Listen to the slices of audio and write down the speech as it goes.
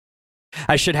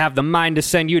I should have the mind to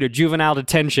send you to juvenile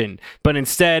detention. But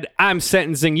instead, I'm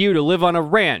sentencing you to live on a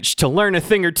ranch to learn a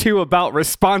thing or two about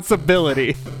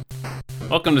responsibility.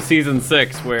 Welcome to Season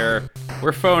 6, where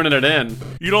we're phoning it in.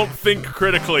 You don't think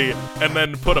critically and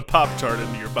then put a Pop-Tart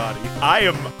into your body. I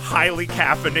am highly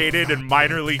caffeinated and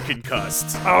minorly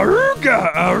concussed.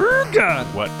 Aruga, aruga!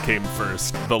 What came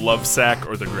first, the love sack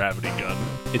or the gravity gun?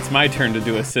 It's my turn to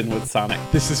do a sin with Sonic.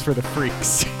 This is for the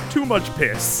freaks. Too much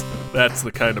piss. That's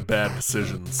the kind of bad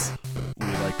decisions we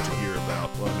like to hear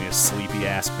about. Love me a sleepy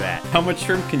ass bat. How much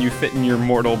shrimp can you fit in your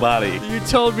mortal body? You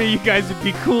told me you guys would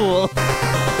be cool.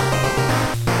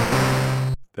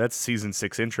 That's Season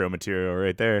 6 intro material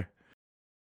right there.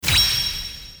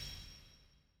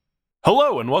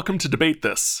 Hello and welcome to Debate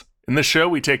This. In this show,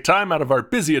 we take time out of our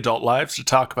busy adult lives to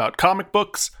talk about comic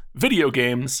books, video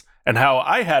games, and how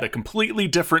I had a completely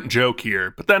different joke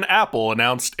here, but then Apple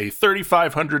announced a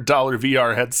 $3,500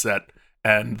 VR headset,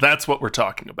 and that's what we're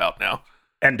talking about now.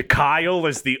 And Kyle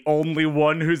is the only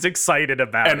one who's excited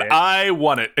about it. And I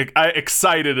want it.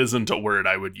 Excited isn't a word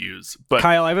I would use. But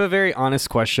Kyle, I have a very honest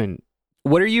question.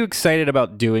 What are you excited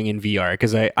about doing in VR?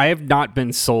 Because I have not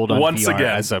been sold on once VR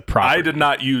again, as a property. I did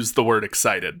not use the word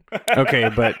excited. Okay,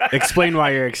 but explain why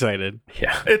you're excited.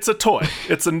 Yeah. It's a toy.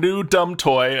 It's a new dumb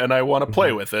toy, and I want to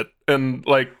play with it. And,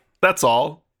 that's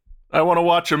all. I want to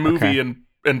watch a movie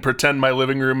and pretend my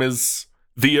living room is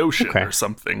the ocean or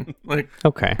something.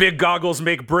 Okay. Big goggles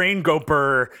make brain go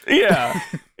burr. Yeah.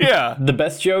 Yeah. The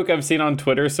best joke I've seen on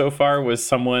Twitter so far was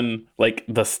someone,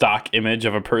 the stock image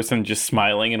of a person just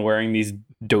smiling and wearing these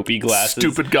dopey glasses.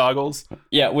 Stupid goggles.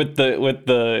 Yeah, with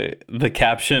the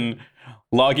caption,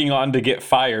 logging on to get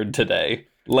fired today.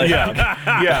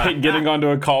 Yeah. Getting onto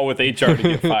a call with HR to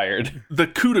get fired. The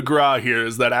coup de grace here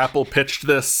is that Apple pitched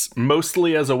this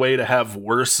mostly as a way to have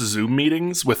worse Zoom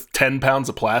meetings with 10 pounds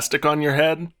of plastic on your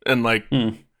head.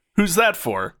 And, who's that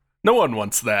for? No one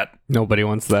wants that. Nobody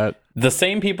wants that. The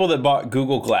same people that bought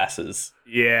Google Glasses.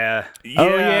 Yeah.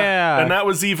 Oh, yeah. And that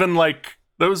was even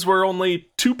those were only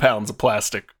 2 pounds of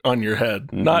plastic on your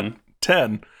head, not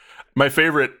 10. My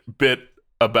favorite bit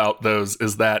about those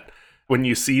is that when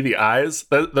you see the eyes,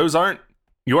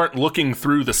 you aren't looking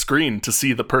through the screen to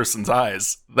see the person's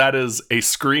eyes. That is a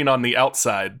screen on the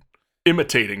outside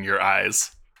imitating your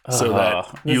eyes so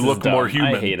that you look more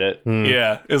human. I hate it.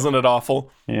 Yeah, isn't it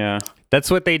awful? Yeah. That's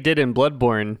what they did in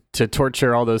Bloodborne to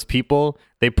torture all those people.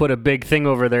 They put a big thing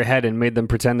over their head and made them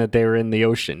pretend that they were in the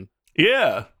ocean.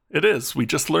 Yeah, it is. We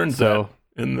just learned that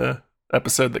in the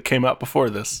episode that came out before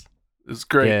this. It's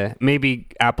great. Yeah, maybe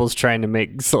Apple's trying to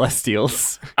make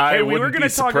Celestials. Hey, we were going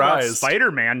to talk about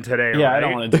Spider-Man today, Yeah, right? I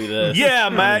don't want to do this. Yeah,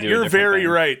 Matt, you're very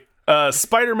right.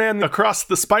 Spider-Man Across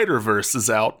the Spider-Verse is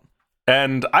out,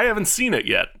 and I haven't seen it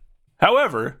yet.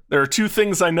 However, there are 2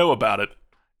 things I know about it.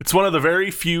 It's one of the very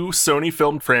few Sony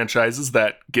filmed franchises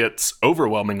that gets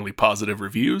overwhelmingly positive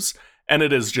reviews, and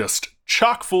it is just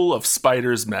chock full of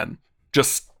Spider's men.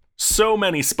 Just so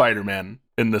many Spider-Man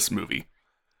in this movie.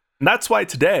 And that's why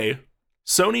today,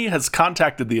 Sony has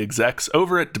contacted the execs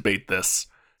over at Debate This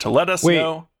to let us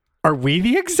know. Are we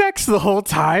the execs the whole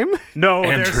time? No,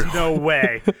 Andrew. there's no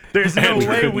way. There's no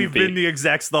way we've been the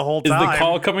execs the whole Is time. the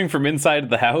call coming from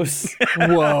inside the house?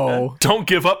 Whoa. Don't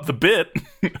give up the bit.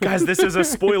 Guys, this is a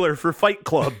spoiler for Fight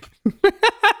Club.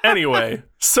 Anyway,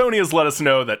 Sony has let us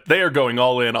know that they are going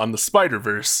all in on the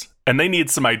Spider-Verse, and they need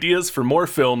some ideas for more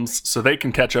films so they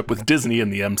can catch up with Disney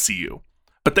and the MCU.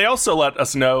 But they also let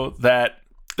us know that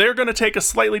they're going to take a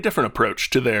slightly different approach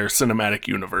to their cinematic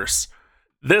universe.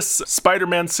 This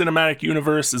Spider-Man cinematic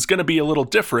universe is going to be a little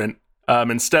different.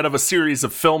 Instead of a series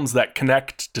of films that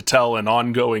connect to tell an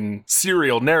ongoing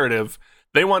serial narrative,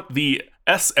 they want the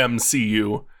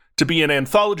SMCU to be an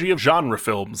anthology of genre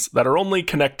films that are only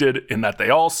connected in that they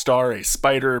all star a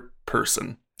spider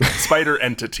person. Spider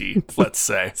entity, let's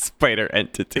say. Spider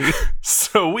entity.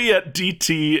 So we at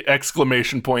DT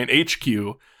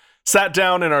HQ sat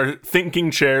down in our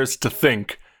thinking chairs to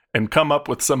think and come up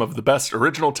with some of the best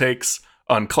original takes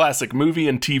on classic movie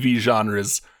and TV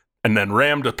genres, and then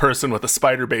rammed a person with a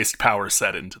spider-based power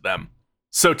set into them.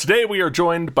 So today we are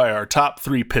joined by our top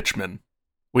 3 pitchmen.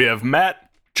 We have Matt,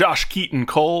 Josh Keaton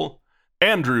Cole,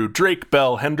 Andrew Drake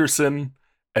Bell Henderson,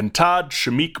 and Todd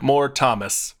Shamik Moore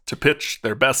Thomas to pitch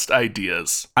their best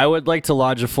ideas. I would like to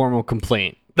lodge a formal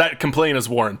complaint. That complaint is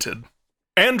warranted.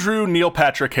 Andrew Neil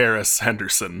Patrick Harris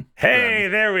Henderson. Hey,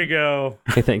 there we go.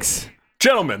 Hey, thanks.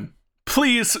 Gentlemen,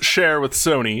 please share with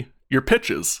Sony your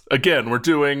pitches. Again, we're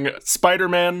doing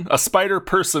Spider-Man, a spider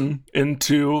person,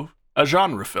 into a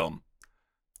genre film.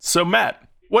 So Matt,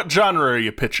 what genre are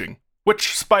you pitching?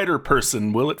 Which spider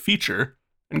person will it feature?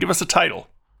 And give us a title.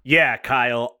 Yeah,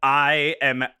 Kyle, I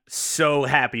am so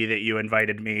happy that you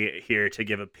invited me here to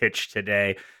give a pitch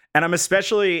today. And I'm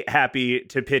especially happy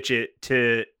to pitch it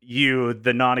to you,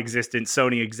 the non existent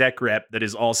Sony exec rep that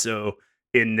is also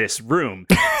in this room.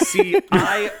 See,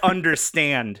 I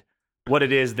understand what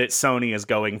it is that Sony is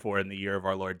going for in the year of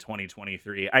our Lord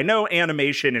 2023. I know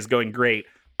animation is going great.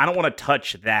 I don't want to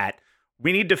touch that.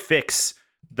 We need to fix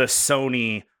the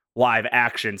Sony live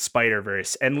action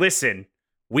Spider-Verse. And listen,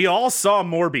 we all saw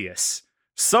Morbius.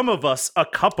 Some of us a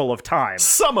couple of times.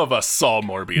 Some of us saw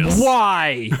Morbius.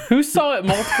 Why? Who saw it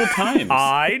multiple times?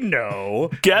 I know.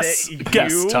 Guess,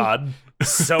 Todd.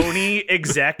 Sony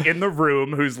exec in the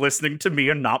room who's listening to me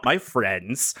and not my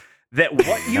friends, that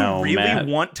what you really Matt.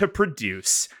 want to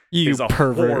produce You is a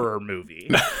pervert. horror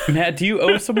movie. Matt, do you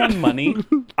owe someone money?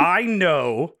 I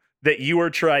know that you are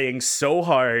trying so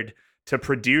hard to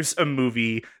produce a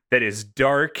movie that is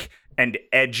dark and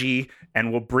edgy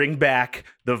and will bring back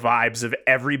the vibes of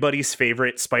everybody's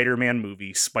favorite Spider-Man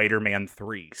movie, Spider-Man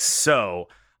 3. So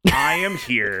I am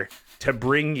here to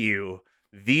bring you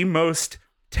the most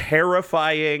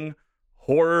terrifying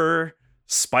horror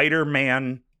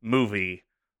Spider-Man movie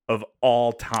of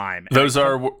all time. Those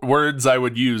are words I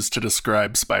would use to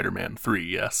describe Spider-Man 3,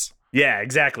 yes. Yeah,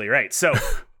 exactly right. So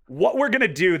what we're going to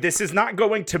do, this is not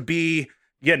going to be,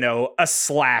 a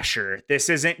slasher. This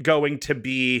isn't going to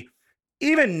be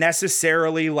even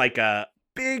necessarily like a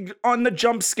big on the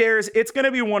jump scares. It's going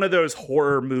to be one of those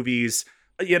horror movies,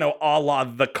 a la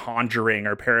The Conjuring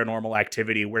or Paranormal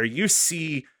Activity, where you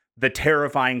see the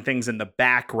terrifying things in the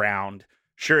background.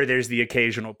 Sure, there's the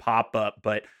occasional pop-up,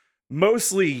 but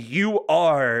mostly you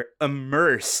are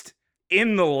immersed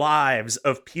in the lives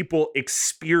of people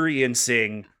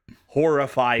experiencing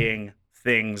horrifying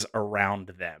things around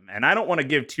them. And I don't want to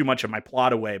give too much of my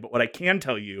plot away, but what I can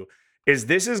tell you is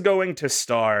this is going to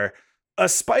star a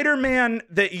Spider-Man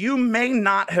that you may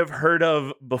not have heard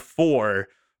of before,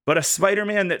 but a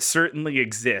Spider-Man that certainly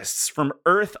exists from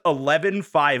Earth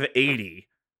 11580,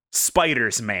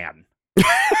 Spider's Man.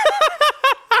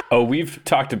 Oh, we've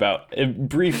talked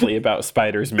briefly about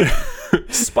Spider-Man.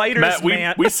 Spider's Matt,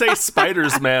 Man. we say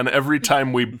Spider's Man every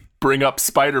time we bring up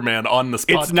Spider-Man on this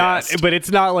podcast.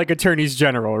 It's not like Attorneys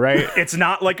General, right? It's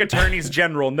not like Attorneys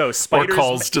General. No, Or Spider's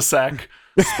calls to sack.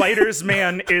 Spider's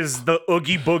Man is the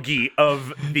Oogie Boogie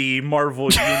of the Marvel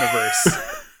universe.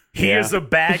 He is a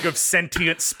bag of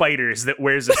sentient spiders that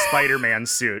wears a Spider-Man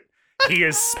suit. He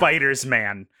is Spider's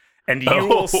Man. And you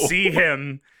will see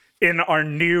him in our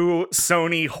new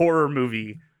Sony horror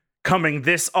movie coming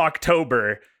this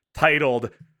October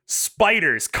titled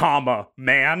Spiders,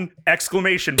 Man!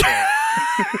 Exclamation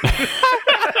point.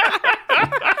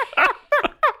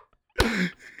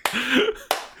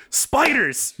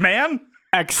 Spiders, man!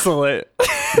 Excellent.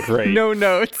 Great. No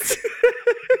notes.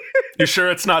 You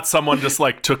sure it's not someone just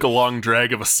like took a long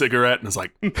drag of a cigarette and is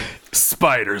like,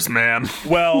 Spiders, man.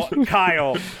 Well,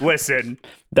 Kyle, listen.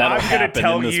 That'll I'm gonna happen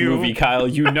tell in this you- movie, Kyle.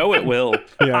 You know it will.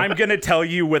 Yeah. I'm going to tell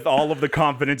you with all of the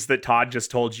confidence that Todd just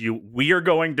told you, we are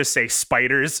going to say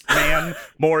Spiders, man,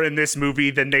 more in this movie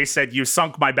than they said you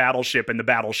sunk my battleship in the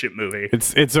Battleship movie.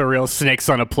 It's a real snakes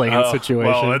on a plane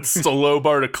situation. Well, it's a low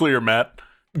bar to clear, Matt.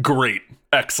 Great.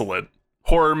 Excellent.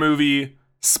 Horror movie,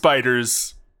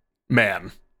 Spiders,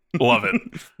 man. Love it.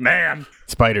 Man.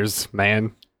 Spiders,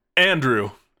 man.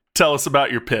 Andrew, tell us about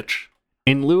your pitch.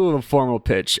 In lieu of a formal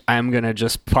pitch, I'm going to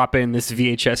just pop in this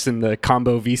VHS in the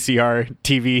combo VCR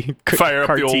TV. Fire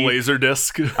up the old CRT laser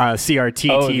disc. CRT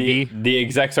Oh, TV. the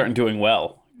execs aren't doing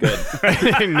well. Good.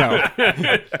 No.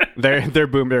 They're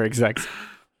boomer execs.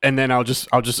 And then I'll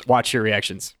just watch your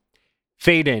reactions.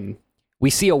 Fade in. We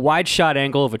see a wide shot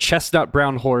angle of a chestnut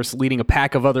brown horse leading a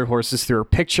pack of other horses through a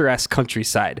picturesque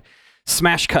countryside.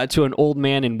 Smash cut to an old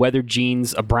man in weathered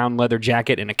jeans, a brown leather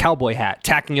jacket, and a cowboy hat,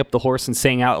 tacking up the horse and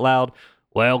saying out loud,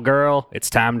 "Well, girl, it's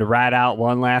time to ride out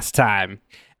one last time."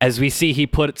 As we see, he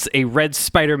puts a red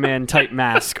Spider-Man type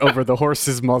mask over the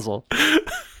horse's muzzle.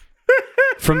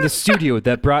 From the studio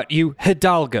that brought you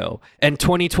Hidalgo and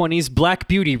 2020's Black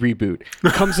Beauty reboot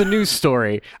comes a news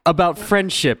story about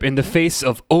friendship in the face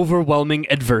of overwhelming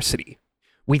adversity.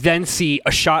 We then see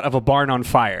a shot of a barn on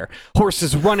fire,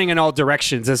 horses running in all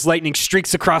directions as lightning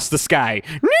streaks across the sky.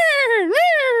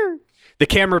 The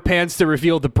camera pans to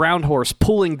reveal the brown horse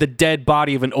pulling the dead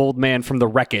body of an old man from the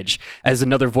wreckage as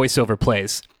another voiceover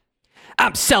plays.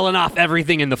 "I'm selling off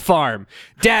everything in the farm.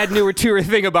 Dad knew a two or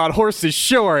thing about horses,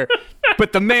 sure,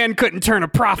 but the man couldn't turn a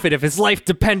profit if his life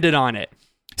depended on it."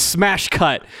 Smash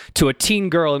cut to a teen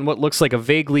girl in what looks like a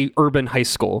vaguely urban high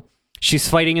school. She's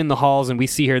fighting in the halls, and we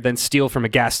see her then steal from a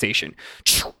gas station.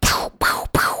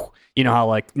 You know how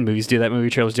like movies do that, movie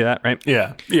trailers do that, right?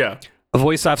 Yeah. A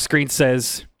voice off screen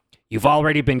says, "You've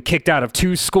already been kicked out of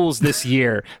 2 schools this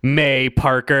year, May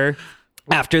Parker.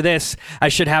 After this, I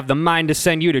should have the mind to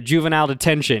send you to juvenile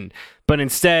detention. But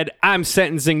instead, I'm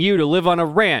sentencing you to live on a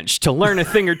ranch to learn a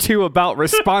thing or two about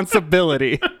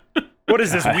responsibility." What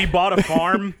is this? We bought a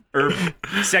farm or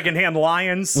secondhand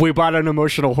lions? We bought an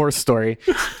emotional horse story.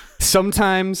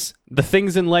 Sometimes the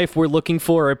things in life we're looking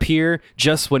for appear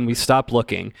just when we stop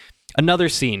looking. Another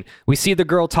scene, we see the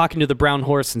girl talking to the brown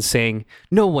horse and saying,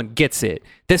 "No one gets it.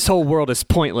 This whole world is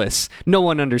pointless. No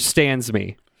one understands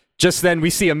me." Just then, we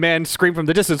see a man scream from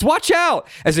the distance, "Watch out!"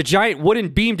 as a giant wooden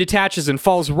beam detaches and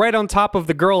falls right on top of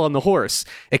the girl on the horse.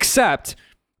 Except,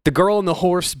 the girl and the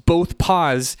horse both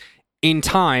pause in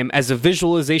time as a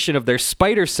visualization of their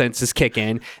spider senses kick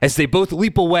in as they both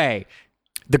leap away.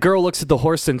 The girl looks at the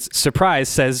horse and, surprise,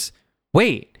 says,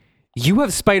 "Wait, you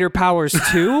have spider powers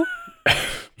too?"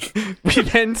 We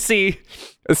then see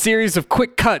a series of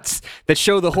quick cuts that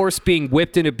show the horse being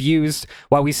whipped and abused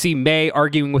while we see May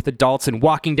arguing with adults and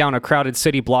walking down a crowded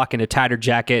city block in a tattered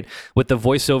jacket with the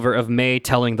voiceover of May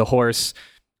telling the horse,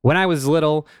 "When I was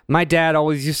little, my dad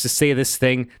always used to say this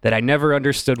thing that I never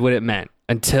understood what it meant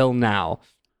until now."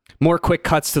 More quick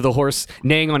cuts to the horse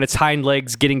neighing on its hind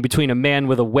legs, getting between a man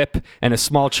with a whip and a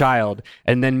small child,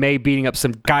 and then May beating up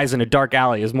some guys in a dark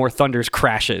alley as more thunders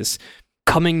crashes.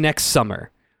 Coming next summer,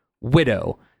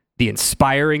 Widow, the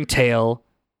inspiring tale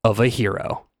of a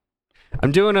hero.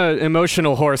 I'm doing an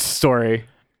emotional horse story.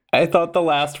 I thought the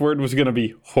last word was going to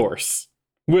be horse.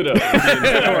 Widow, the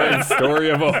inspiring story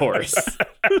of a horse.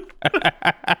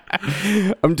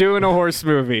 I'm doing a horse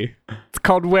movie. It's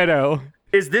called Widow.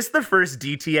 Is this the first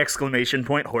DT exclamation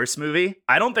point horse movie?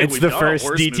 I don't think It's we've the done first a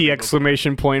horse DT movie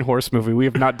exclamation point horse movie. We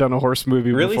have not done a horse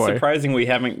movie Really before. surprising we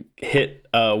haven't hit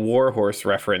a war horse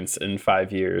reference in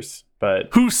 5 years. But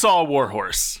Who saw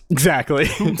Warhorse? Exactly.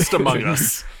 Who's among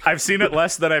us? I've seen it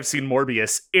less than I've seen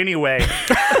Morbius. Anyway,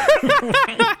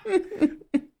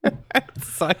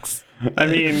 Sucks. I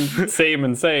mean, same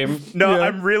and same. no,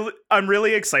 Yeah. I'm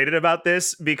really excited about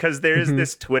this because there's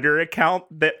this Twitter account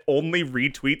that only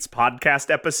retweets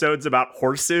podcast episodes about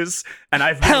horses, and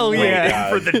I've been Hell waiting yeah.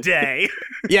 for the day.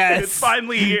 Yes. It's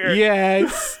finally here.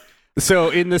 Yes. So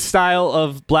in the style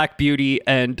of Black Beauty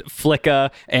and Flicka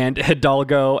and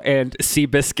Hidalgo and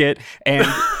Seabiscuit and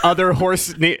other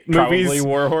horse Probably movies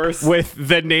Warhorse. with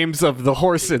the names of the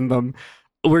horse in them,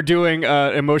 we're doing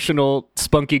emotional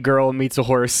spunky girl meets a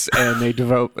horse and they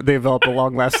develop a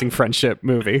long-lasting friendship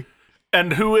movie.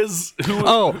 And who is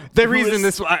Oh, the reason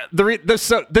is-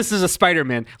 this is a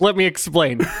Spider-Man. Let me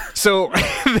explain. So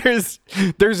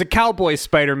there's a cowboy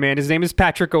Spider-Man. His name is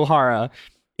Patrick O'Hara.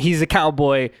 He's a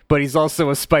cowboy, but he's also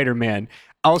a Spider-Man.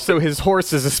 Also, his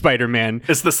horse is a Spider-Man.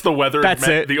 Is this the weathered That's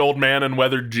it. the old man in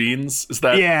weathered jeans? Is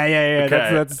that Yeah.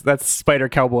 Okay. That's Spider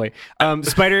Cowboy.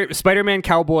 Spider-Man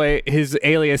Cowboy. His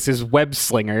alias is Web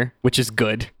Slinger, which is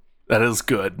good. That is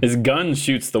good. His gun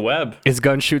shoots the web. His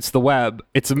gun shoots the web.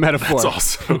 It's a metaphor. It's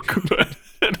also good.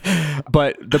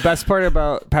 But the best part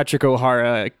about Patrick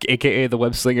O'Hara, aka the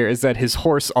Web Slinger, is that his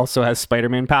horse also has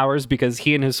Spider-Man powers because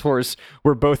he and his horse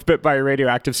were both bit by a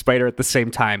radioactive spider at the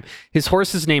same time. His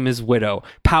horse's name is Widow.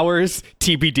 Powers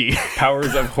TBD.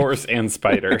 Powers of horse and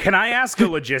spider. Can I ask a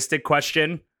logistic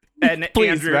question? And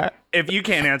Please, Andrew, Matt. if you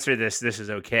can't answer this is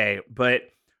okay. But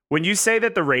when you say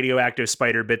that the radioactive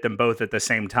spider bit them both at the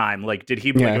same time, like, did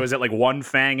he? Yeah. Like, was it like one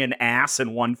fang in ass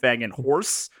and one fang in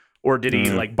horse, or did he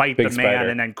like bite the Big man spider.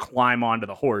 and then climb onto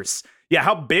the horse? Yeah,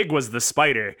 how big was the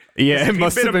spider? Yeah, 'Cause it if he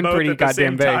must bit have them been both pretty at the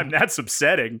same goddamn big. time, that's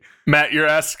upsetting. Matt, you're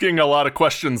asking a lot of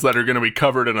questions that are going to be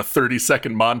covered in a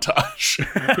 30-second montage.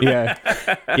 Yeah.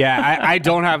 I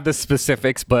don't have the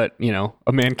specifics, but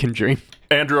a man can dream.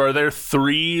 Andrew, are there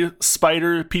 3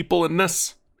 spider people in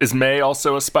this? Is May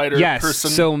also a spider Yes. person?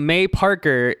 So May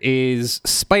Parker is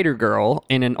Spider Girl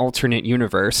in an alternate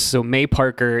universe. So May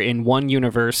Parker in one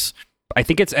universe, I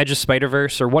think it's Edge of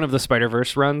Spider-Verse or one of the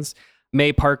Spider-Verse runs.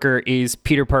 May Parker is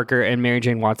Peter Parker and Mary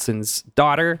Jane Watson's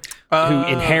daughter who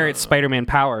inherits Spider-Man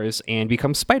powers and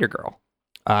becomes Spider-Girl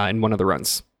in one of the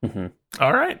runs.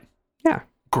 All right. Yeah.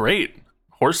 Great.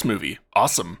 Horse movie.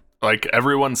 Awesome. Like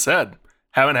everyone said,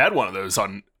 haven't had one of those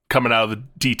on coming out of the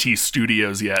DT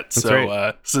studios yet. That's so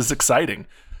right. This is exciting.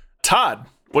 Todd,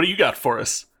 what do you got for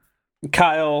us?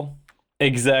 Kyle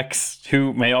execs,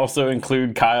 who may also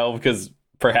include Kyle because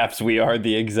perhaps we are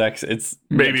the execs. It's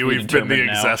Maybe yet to be we've been the determined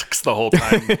now. execs the whole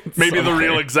time. Maybe the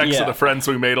real execs Yeah. are the friends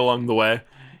we made along the way.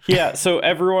 Yeah, so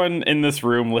everyone in this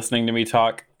room listening to me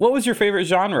talk, what was your favorite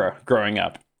genre growing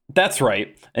up? That's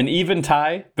right. An even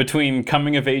tie between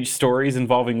coming-of-age stories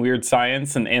involving weird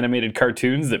science and animated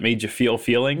cartoons that made you feel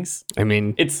feelings. I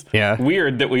mean, It's yeah.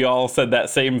 weird that we all said that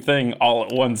same thing all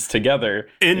at once together.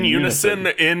 In unison,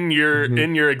 in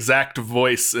your exact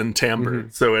voice and timbre,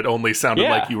 so it only sounded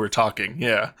like you were talking.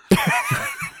 Yeah.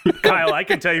 Kyle, I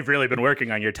can tell you've really been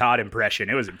working on your Todd impression.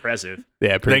 It was impressive.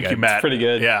 Yeah, pretty Thank good. you, Matt. Pretty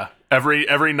good. Yeah.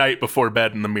 Every night before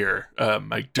bed in the mirror,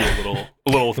 I do a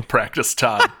little practice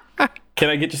Todd. Can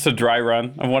I get just a dry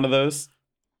run of one of those?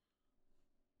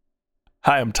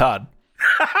 Hi, I'm Todd.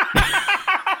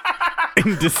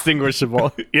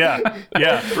 Indistinguishable. Yeah,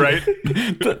 right.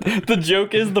 The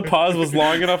joke is the pause was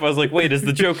long enough. I was like, wait, is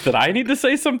the joke that I need to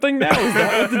say something now? Is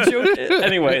that what the joke is?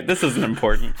 Anyway, this isn't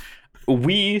important.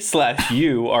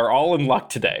 We/you are all in luck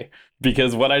today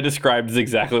because what I described is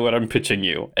exactly what I'm pitching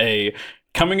you. A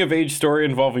coming-of-age story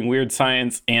involving weird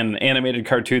science and an animated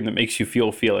cartoon that makes you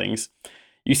feel feelings.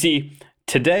 You see,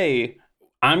 today,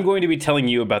 I'm going to be telling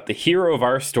you about the hero of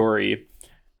our story,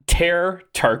 Ter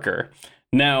Tarker.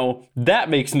 Now, that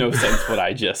makes no sense what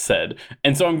I just said.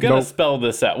 And so I'm going to spell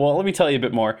this out. Well, let me tell you a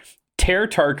bit more. Ter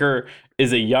Tarker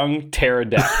is a young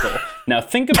pterodactyl. Now,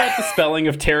 think about the spelling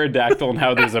of pterodactyl and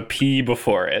how there's a P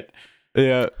before it.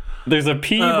 Yeah. There's a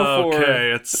P before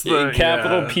it's the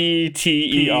capital P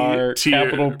T E R,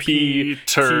 capital P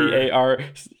T A R.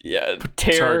 Yeah,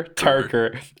 Ter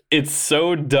Tarker. It's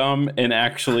so dumb and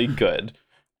actually good.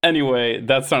 Anyway,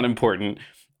 that's not important.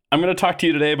 I'm going to talk to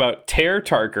you today about Ter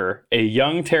Tarker, a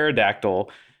young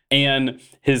pterodactyl, and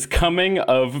his coming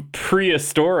of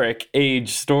prehistoric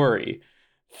age story.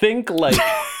 Think like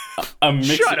a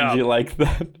mix. Shut up. You like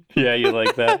that? Yeah, you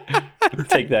like that.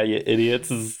 Take that, you idiots.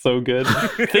 This is so good.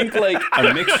 Think like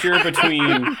a mixture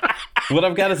between what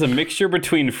I've got is a mixture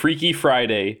between Freaky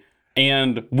Friday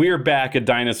and We're Back, a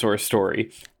Dinosaur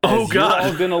Story. Oh, God.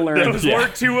 You're all gonna learn. Those were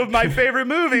two of my favorite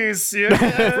movies. Yeah.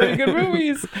 Pretty good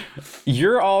movies.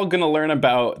 You're all gonna learn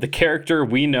about the character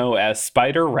we know as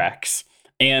Spider Rex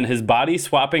and his body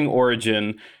swapping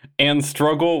origin and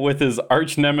struggle with his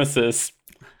arch nemesis.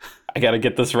 I gotta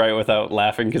get this right without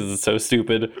laughing because it's so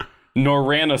stupid.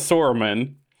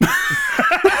 Noranosaurman.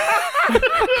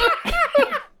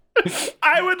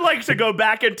 I would like to go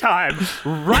back in time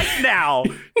right now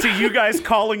to you guys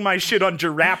calling my shit on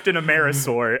Giraffe and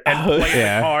Amerisaur and play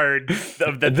the card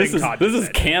of the This thing. is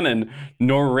canon.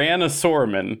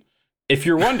 Noranosaurman. If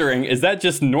you're wondering, is that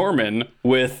just Norman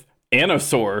with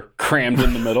Anosaur crammed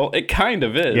in the middle? It kind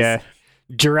of is. Yeah.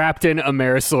 Giraftin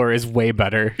Amerisaur is way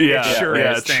better. Yeah, sure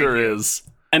is. it Thank sure you. is.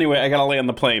 Anyway, I gotta land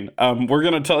the plane. We're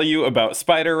gonna tell you about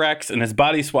Spider Rex and his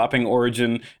body swapping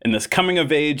origin in this coming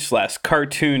of age /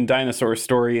 cartoon dinosaur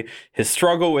story, his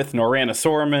struggle with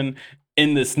Noranosaurman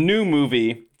in this new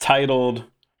movie titled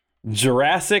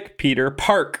Jurassic Peter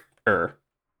Parker.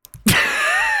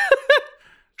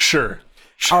 Sure.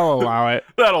 I'll allow it.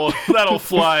 That'll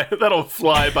fly. That'll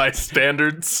fly by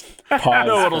standards. Pause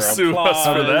No one will for sue us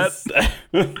for applause.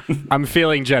 I'm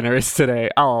feeling generous today.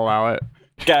 I'll allow it.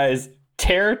 Guys,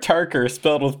 Ter Tarker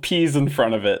spelled with P's in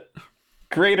front of it.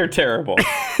 Great or terrible?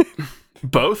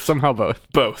 Both? Somehow both.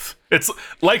 Both. It's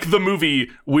like the movie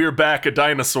We're Back, a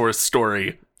Dinosaur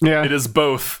Story. Yeah. It is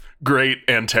both great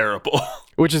and terrible.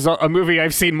 Which is a movie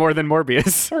I've seen more than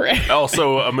Morbius.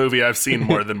 Also a movie I've seen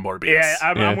more than Morbius. Yeah,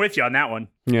 I'm with you on that one.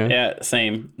 Yeah. Yeah,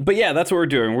 same. But yeah, that's what we're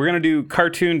doing. We're going to do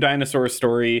cartoon dinosaur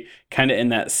story kind of in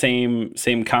that same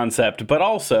concept, but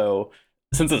also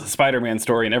since it's a Spider-Man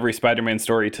story and every Spider-Man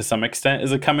story to some extent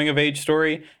is a coming of age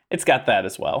story, it's got that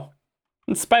as well.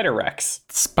 And Spider Rex.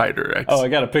 Spider X. Oh, I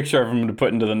got a picture of him to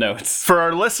put into the notes. For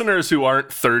our listeners who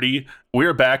aren't 30,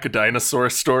 We're Back, a Dinosaur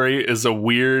Story is a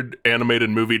weird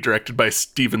animated movie directed by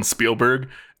Steven Spielberg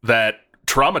that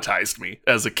traumatized me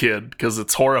as a kid because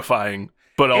it's horrifying,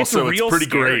 but also it's real pretty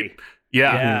scary. great.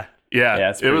 Yeah. Yeah,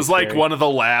 it's it was pretty like scary. one of the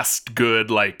last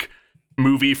good like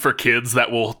movie for kids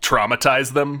that will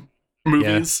traumatize them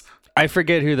movies. I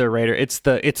forget who the writer. It's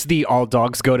the All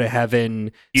Dogs Go to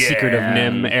Heaven, Secret of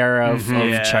Nim era of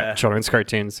Yeah. children's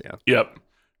cartoons. Yeah. Yep.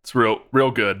 It's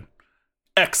real good.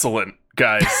 Excellent,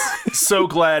 guys. So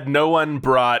glad no one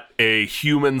brought a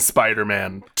human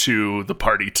Spider-Man to the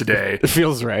party today. It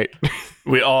feels right.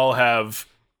 We all have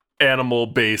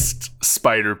animal-based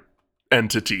spider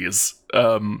entities.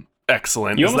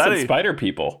 Excellent. You Is almost that said spider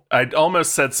people. I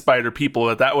almost said spider people,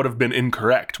 but that would have been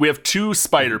incorrect. We have 2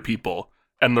 spider people,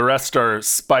 and the rest are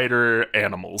spider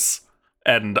animals.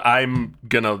 And I'm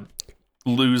gonna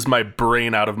lose my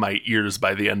brain out of my ears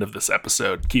by the end of this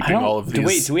episode, keeping all of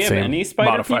these Do we have same any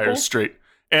spider modifiers people? straight.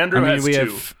 Andrew has we 2.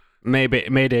 have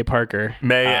Mayday Parker.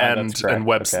 May That's correct. and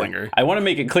Web Okay. Slinger. I want to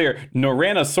make it clear,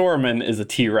 Noranosaurman is a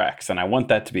T-Rex, and I want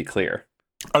that to be clear.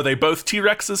 Are they both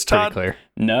T-Rexes, Pretty Todd? clear.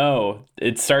 No,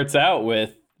 it starts out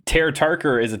with Ter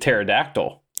Tarker is a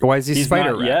pterodactyl. Why is he He's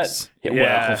Spider not Rex? yet.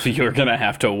 Yeah. Well, you're gonna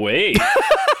have to wait.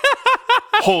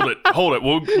 Hold it.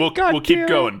 We'll keep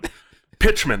going.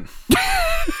 Pitchman,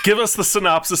 give us the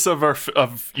synopsis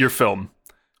of your film.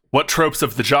 What tropes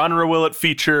of the genre will it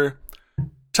feature?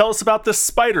 Tell us about this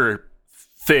spider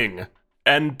thing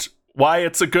and why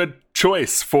it's a good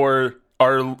choice for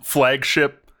our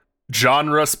flagship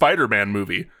genre Spider-Man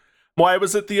movie. Why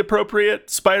was it the appropriate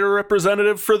spider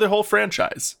representative for the whole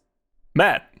franchise?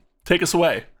 Matt, take us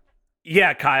away.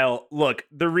 Yeah, Kyle, look,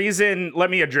 let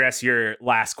me address your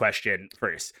last question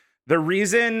first. The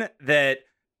reason that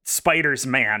Spider's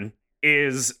Man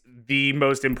is the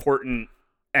most important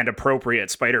and appropriate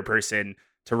spider person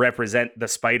to represent the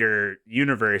spider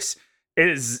universe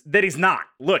is that he's not.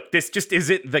 Look, this just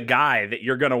isn't the guy that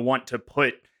you're going to want to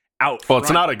put out Well, front.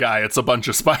 it's not a guy, it's a bunch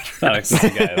of spiders. Not a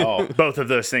guy at all. Both of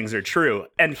those things are true.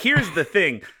 And here's the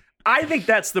thing. I think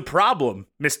that's the problem,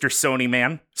 Mr.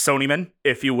 Sonyman,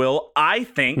 if you will. I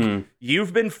think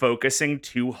you've been focusing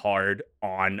too hard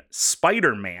on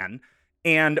Spider-Man,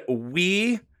 and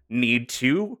we need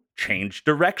to change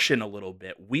direction a little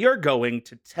bit. We are going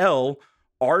to tell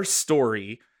our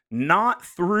story not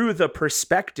through the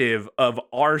perspective of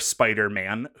our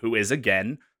Spider-Man, who is,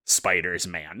 again, Spider's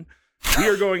Man. We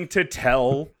are going to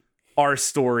tell our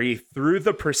story through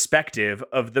the perspective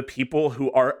of the people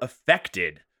who are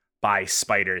affected by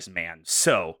Spider's Man.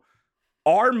 So,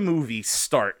 our movie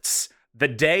starts the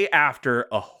day after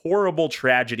a horrible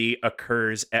tragedy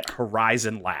occurs at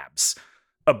Horizon Labs,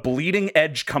 a bleeding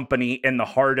edge company in the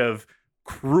heart of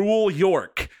Cruel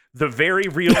York, the very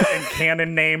real and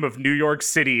canon name of New York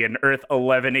City in Earth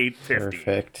 11850.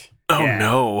 Perfect. Oh Yeah.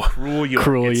 no. Cruel York.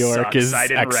 Cruel It York sucks. is I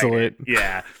didn't write excellent. it.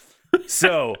 Yeah.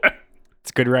 So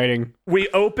It's good writing. we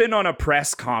open on a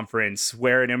press conference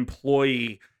where an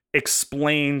employee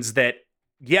explains that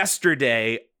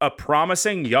yesterday a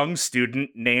promising young student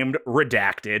named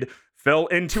Redacted fell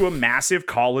into a massive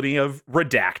colony of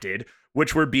Redacted,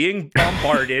 which were being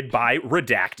bombarded by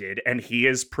Redacted, and he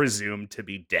is presumed to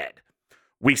be dead.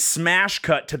 We smash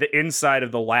cut to the inside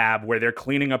of the lab where they're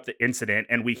cleaning up the incident,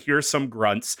 and we hear some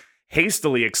grunts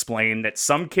hastily explain that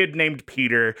some kid named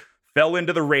Peter fell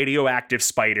into the radioactive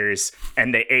spiders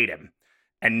and they ate him.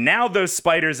 And now those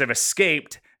spiders have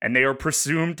escaped, and they are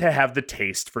presumed to have the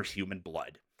taste for human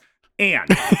blood. And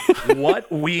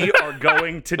what we are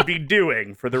going to be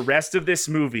doing for the rest of this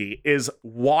movie is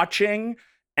watching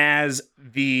as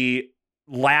the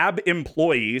lab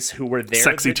employees who were there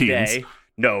Sexy the teens. day.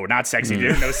 No, not sexy.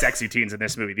 There are no sexy teens in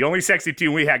this movie. The only sexy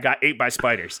teen we had got ate by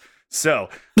spiders. So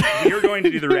we are going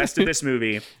to do the rest of this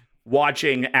movie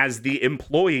watching as the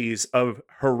employees of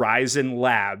Horizon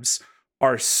Labs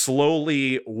are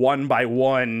slowly, one by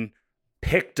one,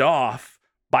 picked off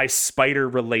by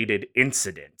spider-related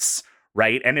incidents,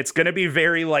 right? And it's going to be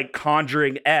very like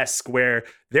Conjuring-esque, where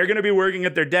they're going to be working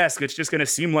at their desk. It's just going to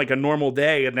seem like a normal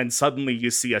day, and then suddenly you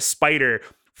see a spider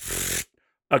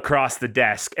across the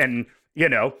desk, and, you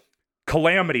know,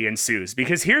 calamity ensues.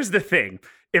 Because here's the thing.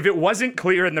 If it wasn't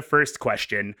clear in the first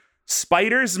question,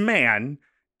 Spider's Man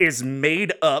is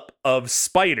made up of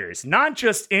spiders, not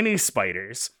just any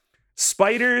spiders.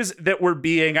 Spiders that were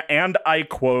being, and I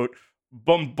quote,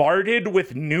 bombarded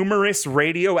with numerous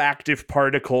radioactive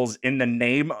particles in the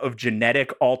name of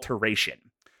genetic alteration.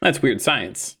 That's weird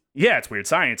science. Yeah, it's weird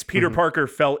science. Peter Parker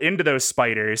fell into those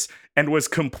spiders and was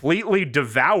completely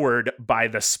devoured by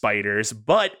the spiders.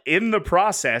 But in the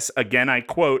process, again, I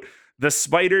quote, the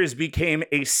spiders became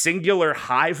a singular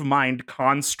hive mind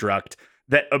construct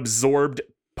that absorbed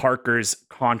Parker's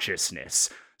consciousness.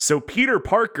 So Peter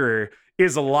Parker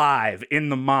is alive in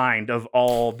the mind of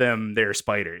all them their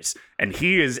spiders, and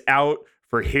he is out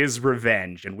for his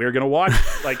revenge. And we're gonna watch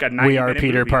like a 90 We are minute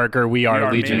Peter movie. Parker. We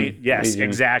are Legion. Yes, Legion.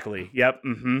 exactly. Yep.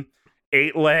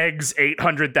 8 legs,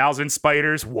 800,000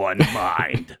 spiders, one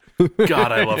mind.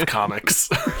 God, I love comics.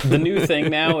 The new thing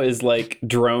now is like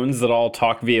drones that all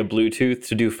talk via Bluetooth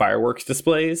to do fireworks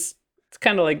displays. It's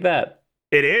kind of like that.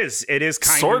 It is. It is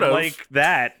kind Sort of. like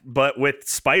that, but with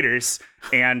spiders,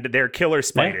 and they're killer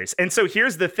spiders. And so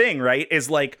here's the thing, right? Is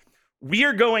like we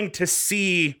are going to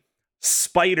see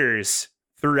spiders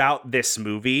throughout this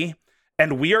movie,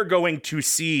 and we are going to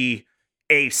see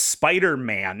a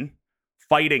Spider-Man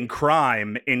fighting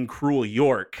crime in Cruel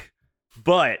York.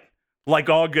 But like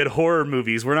all good horror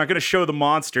movies, we're not going to show the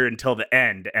monster until the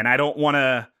end. And I don't want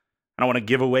to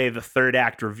give away the third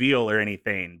act reveal or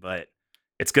anything, but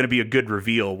it's going to be a good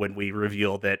reveal when we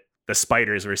reveal that the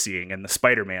spiders we're seeing and the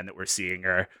Spider-Man that we're seeing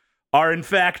are in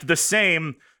fact the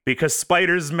same because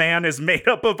Spiders Man is made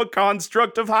up of a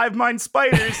construct of hive mind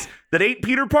spiders that ate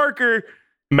Peter Parker.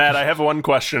 Matt, I have one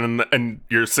question, and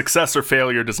your success or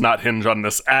failure does not hinge on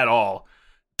this at all.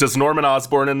 Does Norman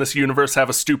Osborn in this universe have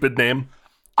a stupid name?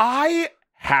 I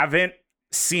haven't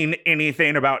seen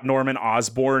anything about Norman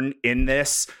Osborn in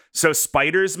this. So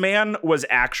Spiders Man was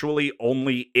actually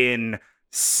only in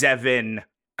 7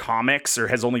 comics, or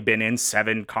has only been in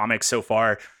 7 comics so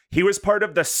far. He was part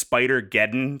of the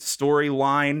Spider-Geddon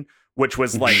storyline, which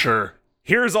was like, Sure.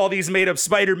 Here's all these made up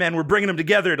Spider-Men. We're bringing them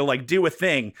together to like do a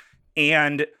thing.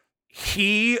 And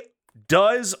he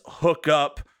does hook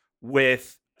up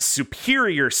with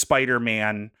Superior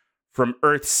Spider-Man from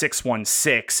Earth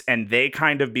 616, and they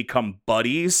kind of become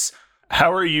buddies.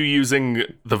 How are you using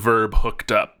the verb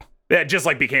hooked up? It just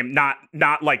like became not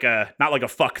like a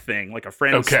fuck thing, like a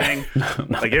friends Okay. thing.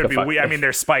 Like it'd be weird. I mean,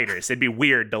 they're spiders. It'd be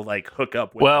weird to like hook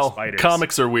up with the spiders.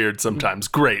 Comics are weird sometimes.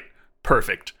 Great.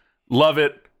 Perfect. Love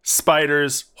it.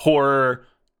 Spiders, horror,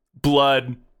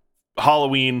 blood,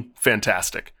 Halloween,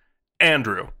 fantastic.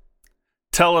 Andrew,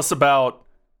 tell us about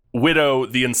Widow,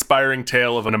 the inspiring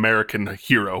tale of an American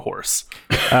hero horse.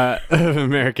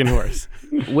 American horse.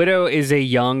 Widow is a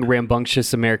young,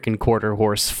 rambunctious American quarter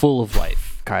horse full of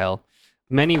life, Kyle.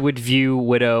 Many would view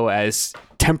Widow as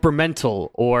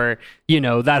temperamental or,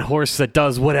 that horse that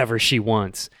does whatever she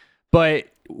wants. But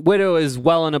Widow is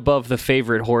well and above the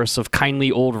favorite horse of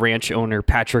kindly old ranch owner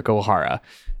Patrick O'Hara.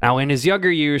 Now, in his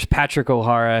younger years, Patrick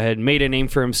O'Hara had made a name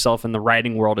for himself in the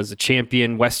riding world as a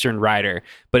champion Western rider,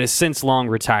 but has since long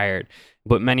retired.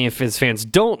 What many of his fans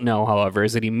don't know, however,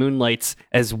 is that he moonlights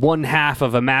as one half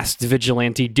of a masked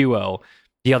vigilante duo,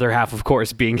 the other half, of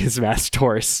course, being his masked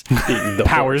horse,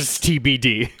 Powers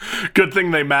TBD. Good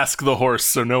thing they mask the horse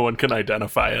so no one can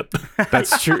identify it.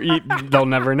 That's true. They'll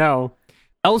never know.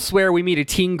 Elsewhere, we meet a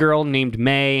teen girl named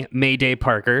Mayday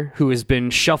Parker, who has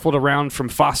been shuffled around from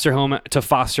foster home to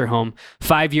foster home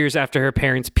 5 years after her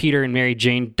parents, Peter and Mary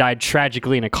Jane, died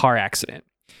tragically in a car accident.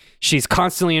 She's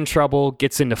constantly in trouble,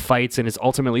 gets into fights, and is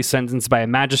ultimately sentenced by a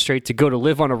magistrate to go to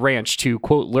live on a ranch to,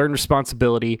 quote, learn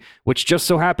responsibility, which just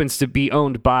so happens to be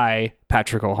owned by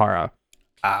Patrick O'Hara.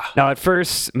 Now, at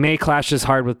first, May clashes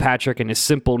hard with Patrick in his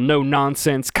simple,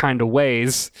 no-nonsense kind of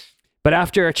ways. But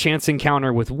after a chance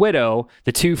encounter with Widow,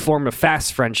 the two form a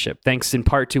fast friendship, thanks in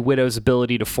part to Widow's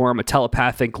ability to form a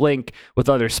telepathic link with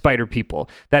other spider people.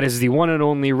 That is the one and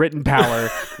only written power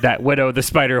that Widow the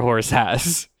Spider Horse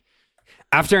has.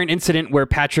 After an incident where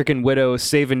Patrick and Widow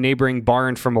save a neighboring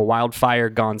barn from a wildfire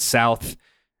gone south,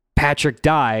 Patrick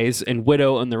dies, and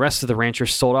Widow and the rest of the ranch are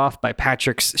sold off by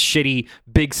Patrick's shitty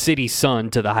big city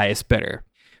son to the highest bidder.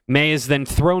 May is then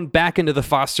thrown back into the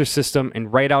foster system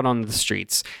and right out on the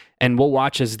streets. And we'll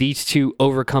watch as these two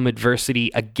overcome adversity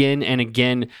again and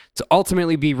again to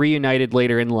ultimately be reunited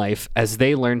later in life as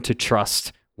they learn to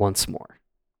trust once more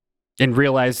and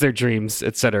realize their dreams,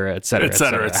 etc., etc.,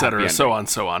 etc., etc., so on,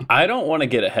 so on. I don't want to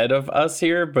get ahead of us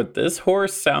here, but this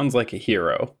horse sounds like a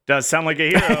hero. Does sound like a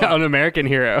hero. An American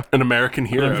hero. An American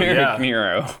hero, An American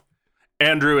hero.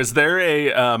 Andrew, is there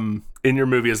in your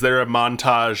movie, is there a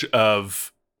montage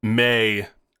of May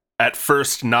at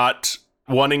first not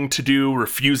wanting to do,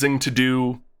 refusing to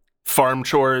do farm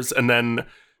chores, and then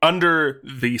under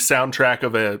the soundtrack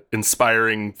of a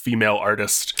inspiring female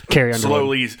artist,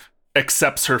 slowly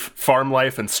accepts her farm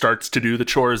life and starts to do the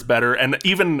chores better and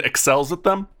even excels at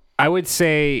them? I would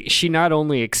say she not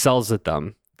only excels at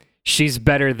them, she's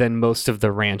better than most of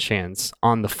the ranch hands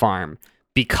on the farm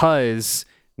because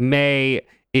May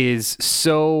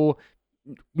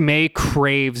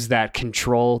craves that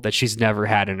control that she's never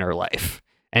had in her life.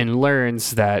 And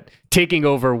learns that taking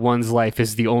over one's life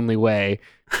is the only way.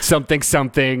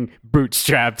 Something,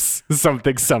 bootstraps,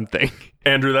 something.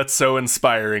 Andrew, that's so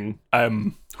inspiring.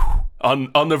 I'm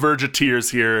on the verge of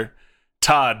tears here.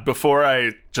 Todd, before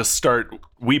I just start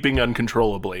weeping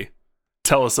uncontrollably,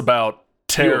 tell us about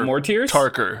more tears?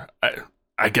 Tarker.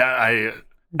 I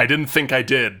didn't think I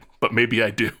did, but maybe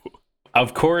I do.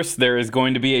 Of course, there is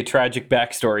going to be a tragic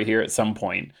backstory here at some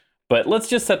point, but let's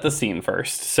just set the scene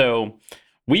first. So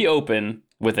we open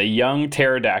with a young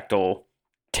pterodactyl,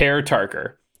 Terror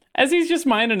Tarker, as he's just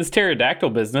minding his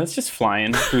pterodactyl business, just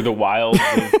flying through the wilds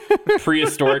of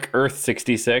prehistoric Earth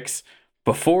 66.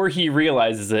 Before he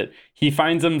realizes it, he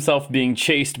finds himself being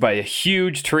chased by a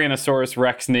huge Tyrannosaurus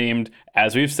Rex named,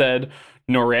 as we've said,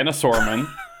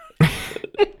 Noranosaurman.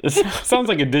 It sounds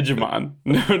like a Digimon.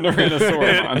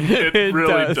 Noranosaurman. It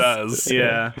really does.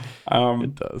 Yeah.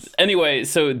 It does. Anyway,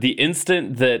 so the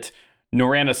instant that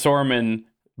Noranosaurman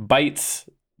bites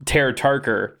Terror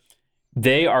Tarker,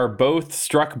 they are both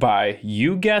struck by,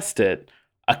 you guessed it,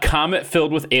 a comet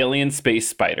filled with alien space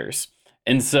spiders.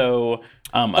 And so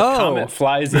a comet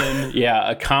flies in. Yeah,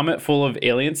 a comet full of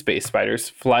alien space spiders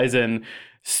flies in,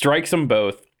 strikes them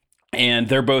both, and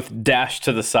they're both dashed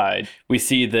to the side. We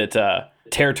see that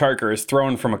Ter Tarker is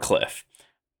thrown from a cliff.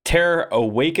 Ter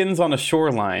awakens on a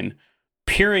shoreline,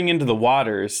 peering into the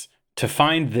waters to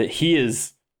find that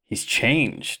he's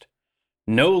changed.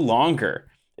 No longer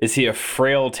is he a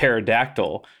frail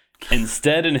pterodactyl.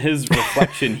 Instead, in his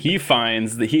reflection, he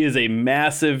finds that he is a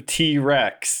massive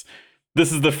T-Rex.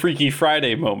 This is the Freaky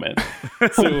Friday moment.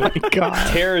 So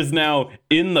Ter is now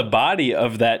in the body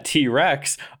of that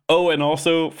T-Rex. Oh, and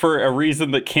also for a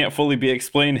reason that can't fully be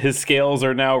explained, his scales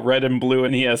are now red and blue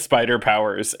and he has spider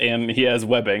powers and he has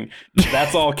webbing.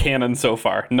 That's all canon so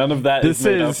far. None of that is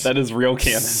made up. That is real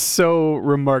canon. So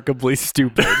remarkably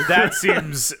stupid. That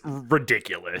seems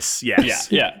ridiculous.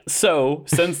 Yes. Yeah. So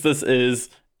since this is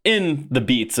in the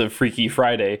beats of Freaky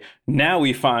Friday, now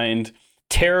we find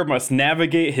Ter must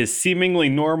navigate his seemingly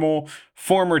normal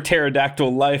former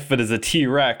pterodactyl life, but as a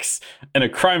T-Rex, and a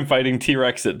crime-fighting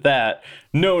T-Rex at that,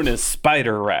 known as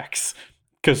Spider Rex.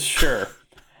 Because sure.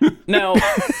 Now,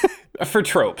 for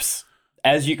tropes,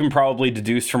 as you can probably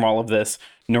deduce from all of this,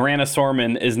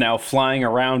 Noranasaurman is now flying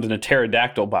around in a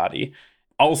pterodactyl body.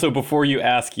 Also, before you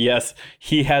ask, yes,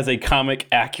 he has a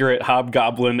comic-accurate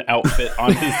hobgoblin outfit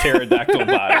on his pterodactyl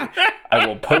body. I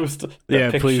will post the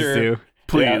picture. Please do.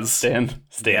 Please. Yeah,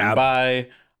 stand by.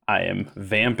 I am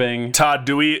vamping. Todd,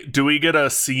 do we get a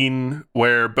scene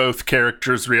where both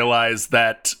characters realize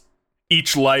that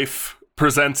each life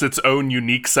presents its own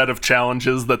unique set of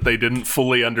challenges that they didn't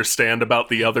fully understand about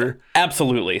the other?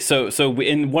 Absolutely. So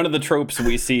in one of the tropes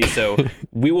we see,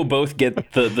 we will both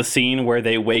get the scene where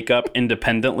they wake up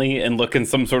independently and look in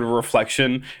some sort of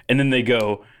reflection, and then they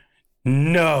go,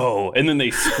 no, and then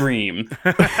they scream,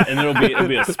 and it'll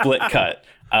be a split cut.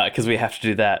 Because we have to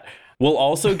do that. We'll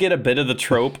also get a bit of the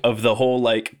trope of the whole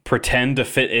like pretend to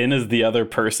fit in as the other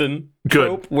person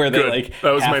trope, where they like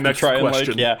that was have my to next try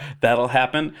question. And like, that'll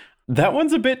happen. That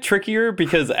one's a bit trickier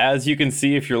because, as you can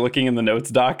see if you're looking in the notes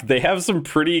doc, they have some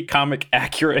pretty comic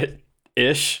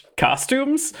accurate-ish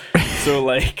costumes. So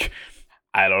like,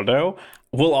 I don't know.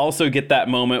 We'll also get that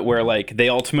moment where like they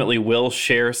ultimately will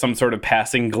share some sort of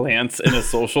passing glance in a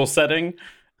social setting.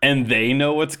 And they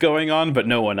know what's going on, but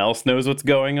no one else knows what's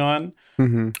going on.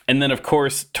 Mm-hmm. And then, of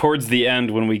course, towards the end,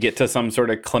 when we get to some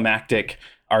sort of climactic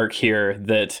arc here,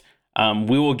 that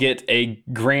we will get a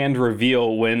grand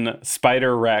reveal when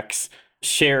Spider Rex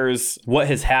shares what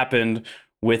has happened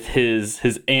with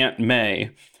his Aunt May.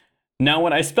 Now,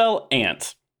 when I spell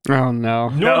aunt, oh no,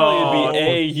 normally it'd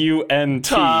be A-U-N-T.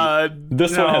 Todd,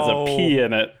 this one has a P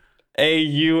in it.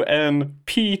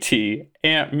 A-U-N-P-T,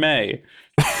 Aunt May.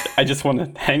 I just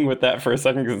want to hang with that for a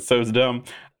second because it's so dumb.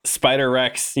 Spider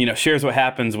Rex, shares what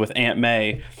happens with Aunt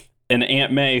May. And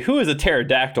Aunt May, who is a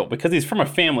pterodactyl, because he's from a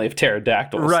family of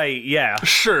pterodactyls. Right, yeah.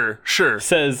 Sure.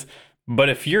 Says, but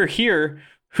if you're here,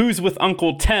 who's with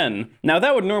Uncle 10? Now,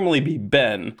 that would normally be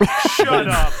Ben. Shut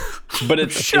up. But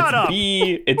it's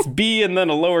B. It's B and then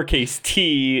a lowercase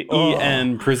t,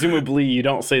 E-N. Presumably, you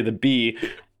don't say the B.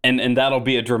 And that'll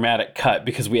be a dramatic cut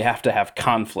because we have to have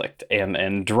conflict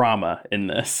and drama in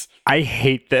this. I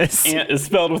hate this. Ant is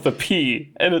spelled with a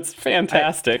P, and it's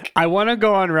fantastic. I want to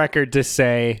go on record to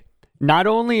say, not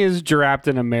only is Giraffe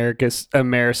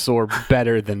Amerisaur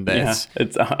better than this,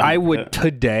 I would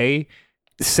today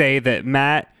say that,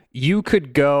 Matt, you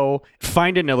could go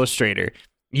find an illustrator.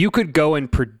 You could go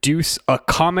and produce a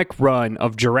comic run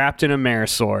of Giraffe and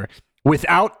Amerisaur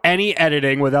without any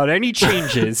editing, without any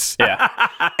changes. Yeah.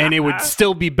 And it would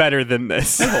still be better than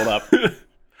this. Hold up.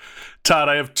 Todd,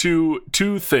 I have two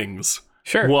things.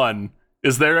 Sure. One,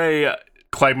 is there a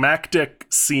climactic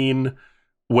scene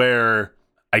where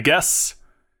I guess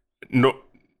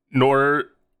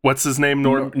what's his name?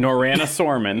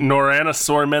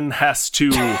 Noranasaurman has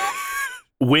to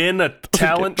win a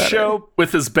talent show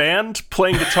with his band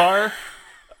playing guitar?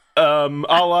 A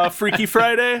la Freaky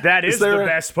Friday? That is the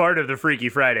best part of the Freaky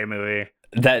Friday movie.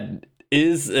 It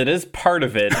is part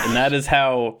of it, and that is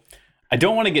how I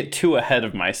don't want to get too ahead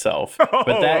of myself,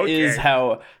 but that is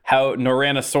how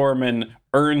Noranasaurman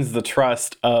earns the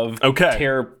trust of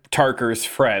Ter Tarker's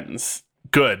friends.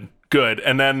 Good.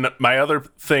 And then my other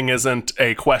thing isn't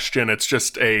a question, it's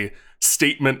just a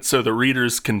statement so the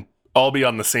readers can all be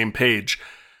on the same page.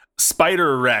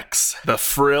 Spider Rex, the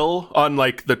frill on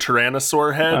like the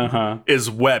Tyrannosaur head is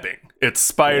webbing. It's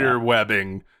spider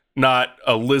webbing, not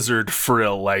a lizard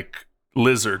frill like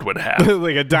lizard would have.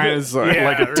 Like a dinosaur.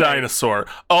 Like a dinosaur.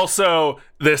 Also,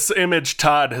 this image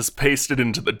Todd has pasted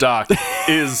into the doc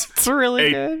is it's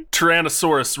really a good.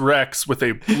 Tyrannosaurus Rex with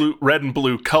a red and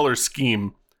blue color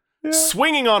scheme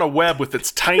swinging on a web with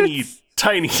its tiny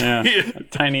tiny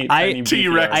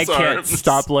T-Rex I can't arms.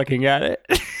 stop looking at it.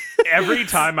 Every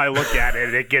time I look at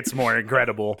it, it gets more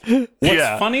incredible.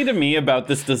 What's funny to me about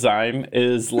this design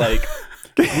is like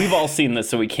we've all seen this,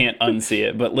 so we can't unsee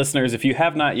it. But listeners, if you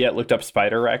have not yet looked up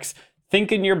Spider Rex,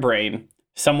 think in your brain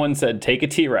someone said take a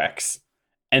T-Rex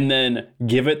and then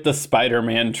give it the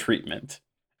Spider-Man treatment.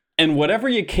 And whatever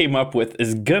you came up with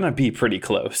is gonna be pretty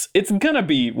close. It's gonna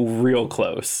be real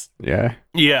close. Yeah.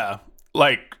 Yeah,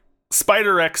 like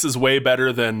Spider-X is way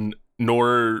better than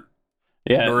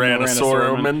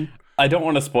Noranosaurus. I don't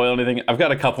want to spoil anything. I've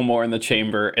got a couple more in the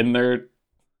chamber, and they're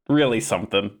really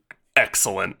something.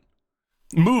 Excellent.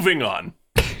 Moving on.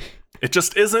 It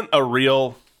just isn't a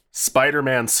real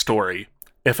Spider-Man story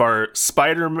if our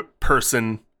spider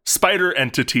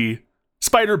entity,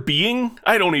 spider being,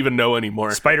 I don't even know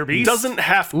anymore, Spider Beast doesn't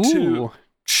have to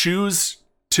choose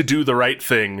to do the right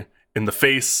thing in the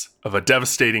face of a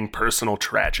devastating personal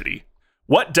tragedy.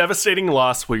 What devastating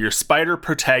loss will your spider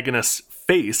protagonists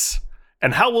face,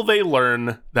 and how will they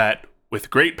learn that with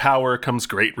great power comes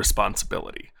great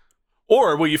responsibility?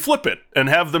 Or will you flip it and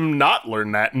have them not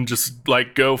learn that and just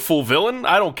like go full villain?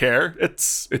 I don't care.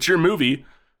 It's your movie.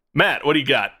 Matt, what do you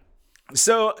got?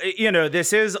 So,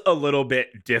 this is a little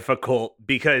bit difficult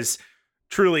because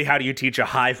truly, how do you teach a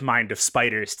hive mind of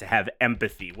spiders to have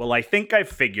empathy? Well, I think I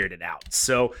figured it out.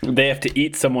 So they have to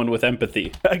eat someone with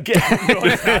empathy. Again, no,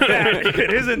 it's not that.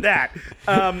 It isn't that.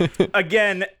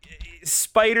 Again,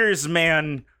 Spiders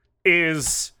Man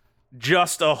is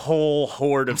just a whole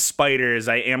horde of spiders.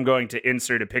 I am going to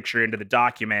insert a picture into the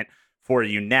document for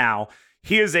you now.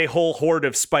 He is a whole horde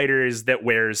of spiders that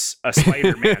wears a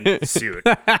Spider-Man suit.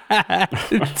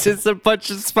 It's just a bunch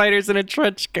of spiders in a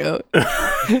trench coat.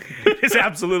 It's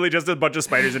absolutely just a bunch of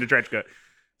spiders in a trench coat.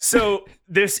 So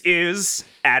this is,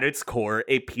 at its core,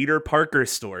 a Peter Parker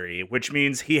story, which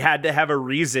means he had to have a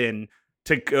reason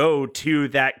to go to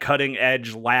that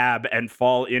cutting-edge lab and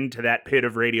fall into that pit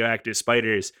of radioactive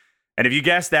spiders. And if you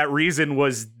guessed that reason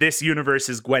was this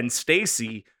universe's Gwen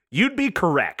Stacy, you'd be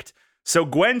correct. So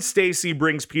Gwen Stacy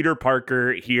brings Peter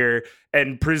Parker here,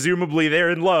 and presumably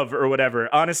they're in love or whatever.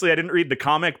 Honestly, I didn't read the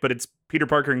comic, but it's Peter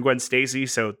Parker and Gwen Stacy,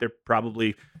 so they're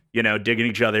probably, digging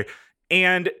each other.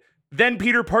 And then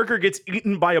Peter Parker gets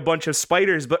eaten by a bunch of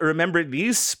spiders, but remember,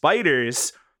 these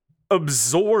spiders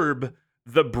absorb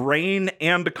the brain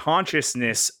and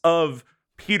consciousness of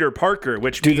Peter Parker,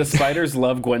 which do the spiders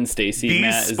love Gwen Stacy? These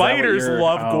Matt? spiders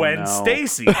love Gwen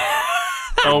Stacy.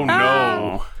 Oh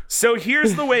no. So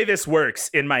here's the way this works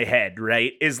in my head,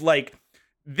 right? Is like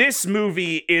this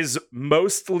movie is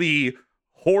mostly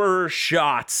horror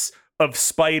shots of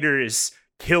spiders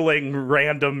killing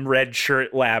random red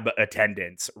shirt lab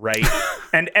attendants, right?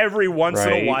 And every once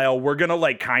in a while, we're gonna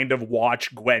like kind of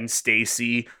watch Gwen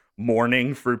Stacy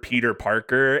mourning for Peter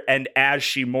Parker. And as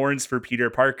she mourns for Peter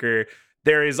Parker,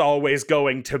 there is always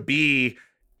going to be,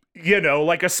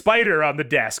 like a spider on the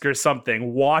desk or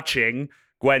something watching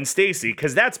Gwen Stacy,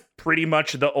 because that's pretty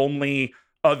much the only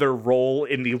other role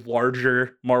in the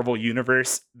larger Marvel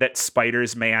universe that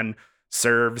Spiders-Man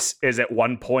serves. Is at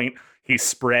one point he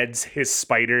spreads his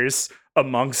spiders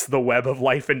amongst the web of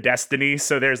life and destiny,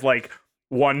 so there's like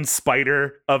one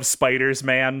spider of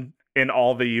Spiders-Man in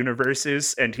all the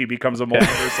universes, and he becomes a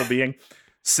multiversal being.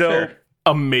 So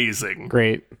amazing.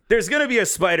 Great. There's going to be a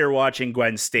spider watching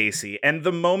Gwen Stacy, and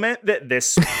the moment that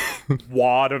this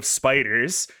wad of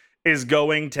spiders is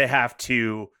going to have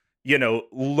to,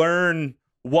 learn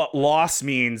what loss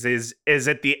means is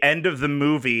at the end of the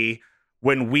movie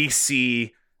when we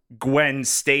see Gwen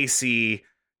Stacy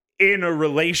in a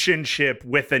relationship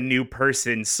with a new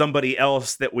person, somebody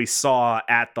else that we saw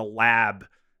at the lab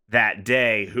that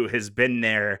day who has been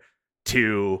there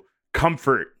to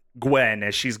comfort Gwen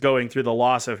as she's going through the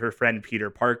loss of her friend Peter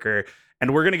Parker.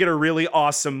 And we're going to get a really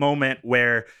awesome moment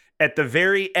where at the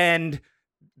very end,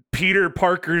 Peter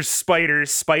Parker's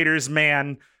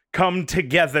Spiders-Man, come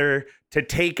together to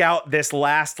take out this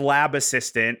last lab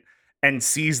assistant and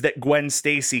sees that Gwen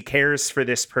Stacy cares for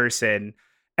this person.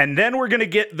 And then we're going to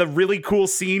get the really cool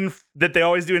scene that they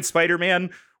always do in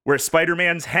Spider-Man, where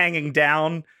Spider-Man's hanging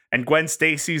down and Gwen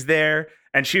Stacy's there.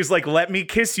 And she's like, "Let me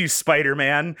kiss you,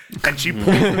 Spider-Man." And she pulls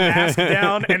the mask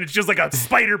down, and it's just like a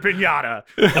spider piñata.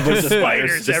 Just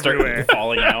spiders everywhere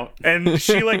falling out. And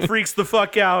she like freaks the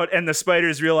fuck out, and the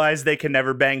spiders realize they can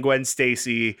never bang Gwen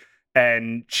Stacy,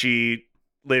 and she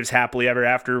lives happily ever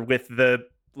after with the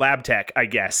lab tech, I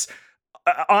guess.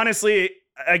 Honestly,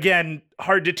 again,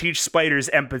 hard to teach spiders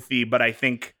empathy, but I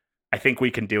think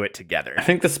we can do it together. I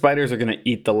think the spiders are going to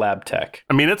eat the lab tech.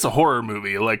 I mean, it's a horror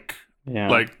movie. Like, Yeah.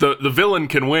 Like the villain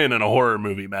can win in a horror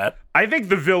movie, Matt. I think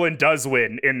the villain does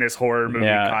win in this horror movie,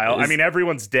 Yeah, Kyle. I mean,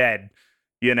 everyone's dead.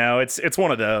 You know, it's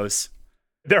one of those.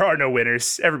 There are no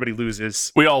winners. Everybody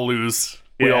loses. We all lose.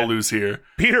 We Yeah. all lose here.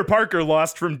 Peter Parker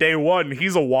lost from day one.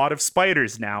 He's a wad of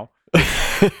spiders now.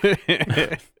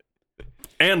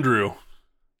 Andrew,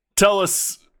 tell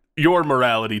us your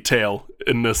morality tale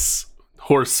in this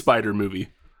horse spider movie.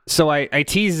 So I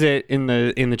teased it in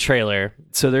the trailer.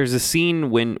 So there's a scene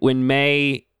when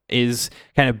May is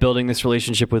kind of building this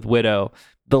relationship with Widow.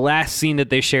 The last scene that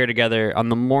they share together on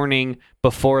the morning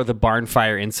before the barn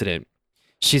fire incident.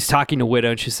 She's talking to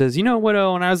Widow and she says, "You know,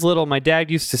 Widow, when I was little, my dad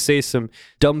used to say some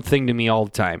dumb thing to me all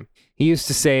the time. He used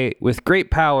to say, with great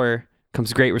power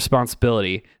comes great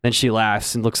responsibility." Then she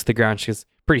laughs and looks at the ground. She goes,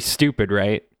 "Pretty stupid,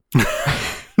 right?"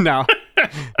 Now,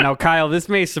 Kyle, this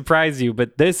may surprise you,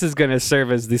 but this is going to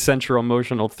serve as the central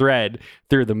emotional thread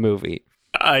through the movie.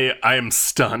 I am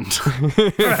stunned.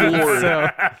 So,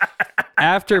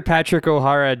 after Patrick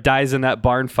O'Hara dies in that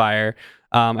barn fire,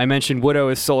 I mentioned Widow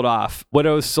is sold off.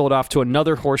 Widow is sold off to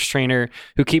another horse trainer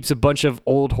who keeps a bunch of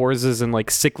old horses and like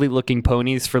sickly looking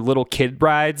ponies for little kid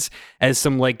rides as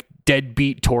some like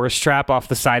deadbeat tourist trap off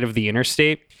the side of the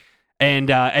interstate.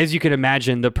 And as you can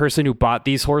imagine, the person who bought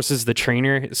these horses, the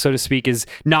trainer, so to speak, is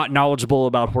not knowledgeable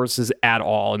about horses at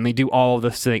all. And they do all of the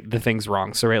things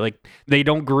wrong. So, right, like they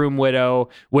don't groom Widow.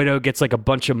 Widow gets like a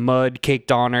bunch of mud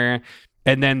caked on her.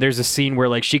 And then there's a scene where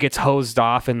like she gets hosed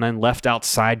off and then left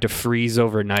outside to freeze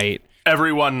overnight.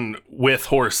 Everyone with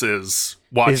horses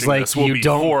watching like, this will you be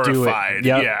don't do it. horrified.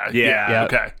 Yep. Yeah.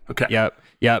 Yep. Okay. Yep.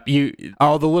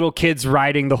 All the little kids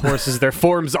riding the horses, their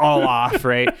forms all off,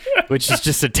 right? Which is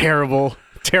just a terrible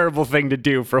thing to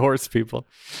do for horse people.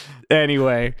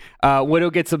 Anyway,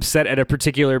 Widow gets upset at a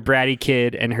particular bratty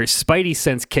kid, and her spidey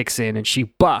sense kicks in, and she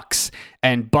bucks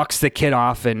the kid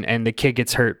off, and the kid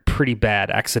gets hurt pretty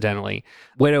bad accidentally.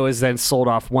 Widow is then sold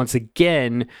off once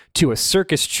again to a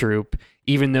circus troupe.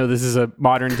 Even though this is a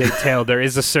modern day tale, there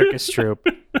is a circus troupe,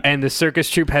 and the circus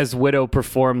troupe has Widow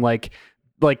perform like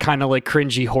kind of like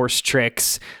cringy horse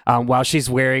tricks while she's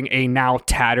wearing a now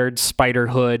tattered spider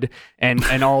hood,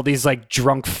 and all these like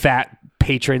drunk fat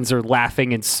patrons are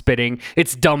laughing and spitting.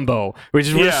 It's Dumbo, which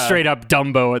is we're straight up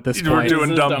Dumbo at this point. We're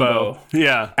doing Dumbo.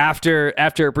 Yeah. After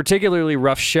a particularly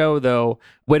rough show, though,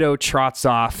 Widow trots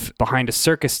off behind a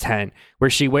circus tent where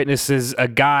she witnesses a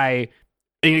guy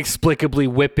inexplicably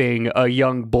whipping a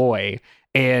young boy,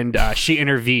 and she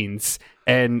intervenes.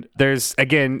 And there's,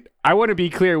 again, I want to be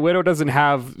clear, Widow doesn't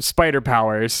have spider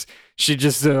powers. She's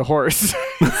just a horse.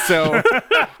 So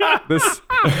this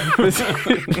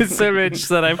image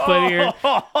that I put here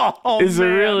is a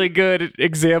really good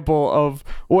example of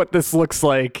what this looks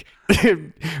like.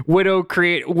 Widow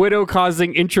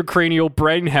causing intracranial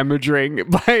brain hemorrhaging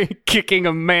by kicking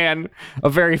a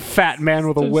very fat man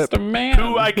with a whip. Just a man.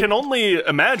 Who I can only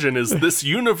imagine is this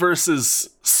universe's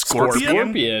Scorpion?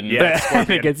 Scorpion. Yeah, I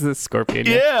think it's the Scorpion.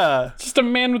 Yeah. Just a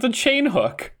man with a chain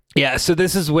hook. Yeah, so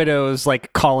this is Widow's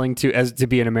like calling to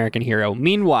be an American hero.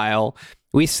 Meanwhile,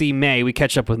 we see May. We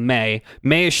catch up with May.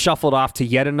 May is shuffled off to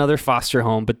yet another foster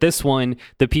home, but this one,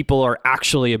 the people are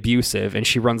actually abusive, and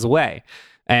she runs away.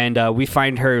 And we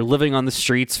find her living on the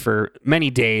streets for many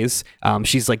days.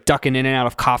 She's like ducking in and out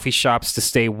of coffee shops to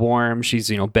stay warm.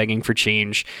 She's, begging for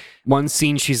change. One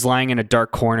scene, she's lying in a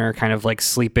dark corner, kind of like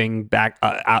sleeping back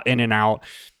out, in and out.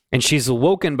 And she's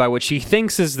awoken by what she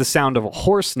thinks is the sound of a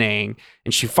horse neighing,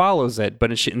 and she follows it.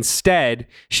 But instead,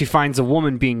 she finds a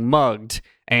woman being mugged,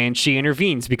 and she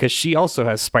intervenes because she also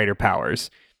has spider powers.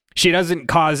 She doesn't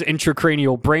cause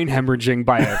intracranial brain hemorrhaging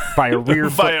by a rear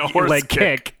foot leg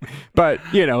kick, but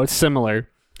it's similar.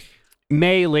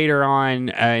 May later on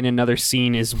in another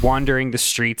scene is wandering the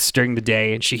streets during the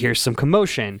day, and she hears some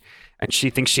commotion, and she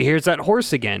thinks she hears that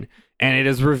horse again. And it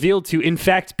is revealed to, in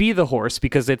fact, be the horse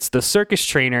because it's the circus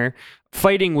trainer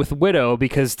fighting with Widow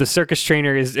because the circus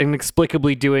trainer is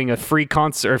inexplicably doing a free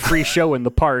concert or free show in the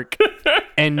park.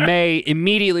 And May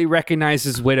immediately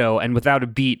recognizes Widow and without a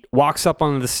beat walks up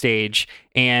onto the stage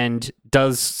and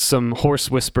does some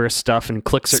horse whisper stuff and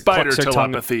clucks her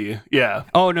telepathy. tongue. Yeah.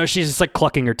 Oh no, she's just like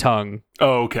clucking her tongue.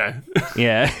 Oh, okay.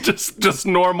 Yeah. just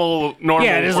normal.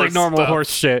 Yeah, just like normal stuff. Horse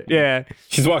shit. Yeah.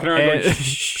 She's walking around going,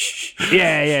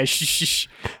 Yeah. Shh.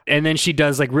 And then she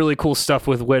does like really cool stuff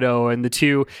with Widow and the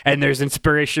two, and there's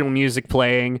inspirational music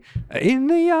playing in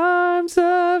the arms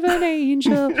of an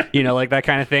angel, like that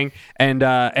kind of thing. And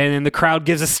then the crowd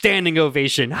gives a standing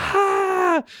ovation.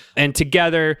 Ha! And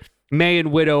together, May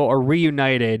and Widow are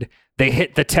reunited. They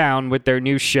hit the town with their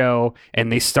new show,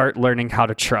 and they start learning how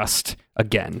to trust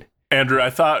again. Andrew, I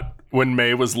thought when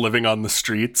May was living on the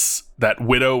streets that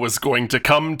Widow was going to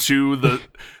come to the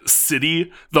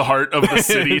city, the heart of the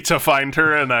city, to find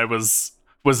her, and I was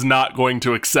not going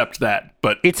to accept that.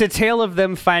 But It's a tale of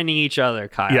them finding each other,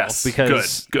 Kyle. yes,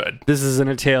 because good. this isn't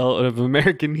a tale of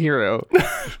American hero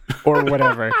or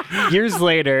whatever. Years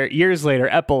later,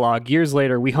 epilogue, years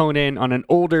later, we hone in on an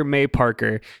older May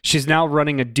Parker. She's now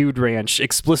running a dude ranch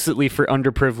explicitly for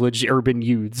underprivileged urban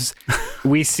youths.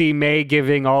 We see May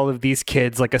giving all of these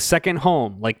kids like a second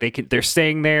home. Like they're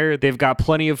staying there. They've got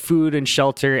plenty of food and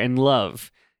shelter and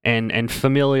love and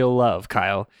familial love,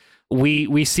 Kyle.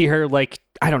 We see her like,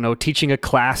 I don't know, teaching a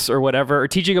class or whatever, or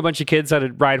teaching a bunch of kids how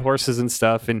to ride horses and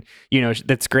stuff. And,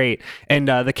 that's great. And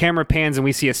the camera pans and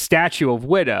we see a statue of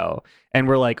Widow. And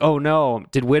we're like, oh no,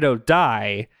 did Widow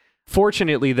die?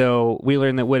 Fortunately, though, we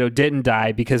learn that Widow didn't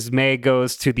die because May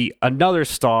goes to another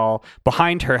stall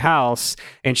behind her house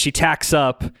and she tacks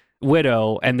up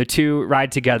Widow and the two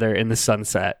ride together in the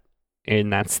sunset.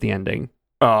 And that's the ending.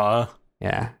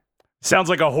 Yeah. Sounds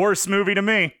like a horse movie to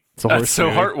me. It's a horse That's so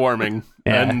movie. heartwarming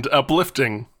and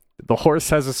uplifting. The horse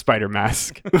has a spider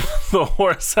mask. The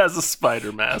horse has a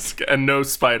spider mask and no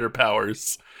spider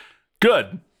powers.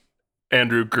 Good.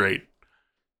 Andrew, great.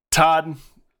 Todd,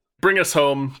 bring us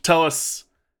home. Tell us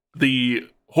the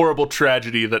horrible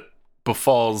tragedy that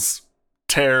befalls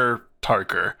Ter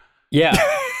Tarker. Yeah.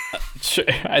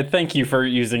 I thank you for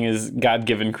using his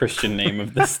God-given Christian name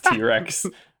of this T-Rex,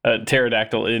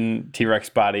 pterodactyl in T-Rex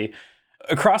body.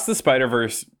 Across the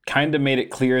Spider-Verse kind of made it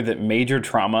clear that major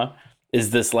trauma is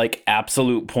this like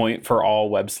absolute point for all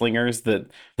web slingers, that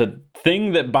the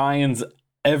thing that binds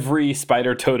every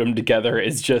spider totem together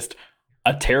is just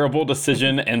a terrible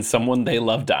decision and someone they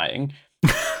love dying.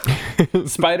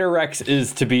 Spider-Rex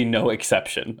is to be no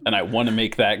exception, and I want to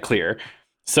make that clear.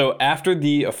 So after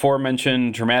the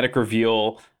aforementioned dramatic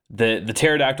reveal that the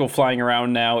pterodactyl flying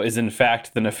around now is in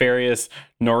fact the nefarious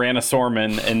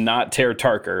Noranosaurman and not Ter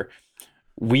Tarker,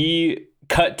 we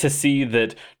cut to see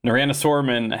that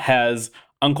Noranosaurman has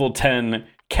Uncle Ten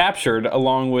captured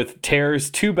along with Ter's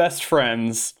two best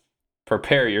friends.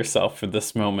 Prepare yourself for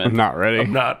this moment. I'm not ready.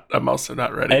 I'm also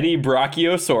not ready. Eddie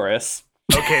Brachiosaurus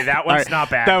Okay, that one's not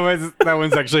bad. That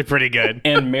one's actually pretty good.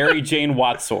 and Mary Jane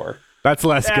Watsaur. That's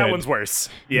less That good. one's worse.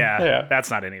 Yeah, that's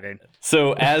not anything.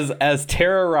 So as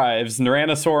Ter arrives,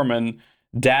 Noranosaurman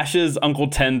dashes Uncle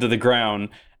Ten to the ground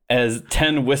as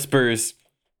Ten whispers,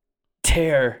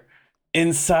 Ter,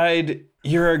 inside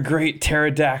you're a great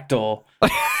pterodactyl.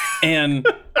 And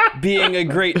being a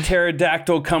great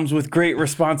pterodactyl comes with great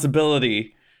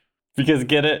responsibility. Because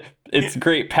get it? It's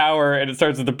great power, and it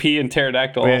starts with a P, and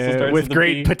pterodactyl also starts with with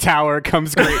great P. Ptower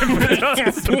comes great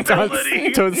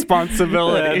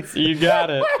responsibility. You got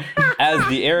it. As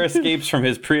the air escapes from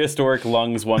his prehistoric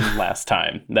lungs one last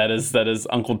time. That is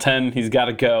Uncle Ten. He's got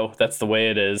to go. That's the way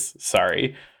it is.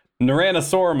 Sorry.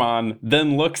 Noranosaurman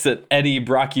then looks at Eddie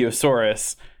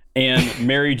Brachiosaurus and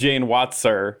Mary Jane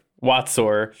Watsaur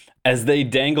as they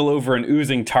dangle over an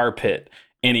oozing tar pit,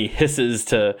 and he hisses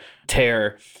to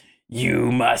Ter,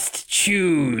 "You must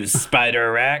choose,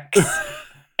 Spider-Rex."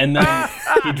 And then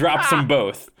he drops them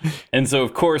both. And so,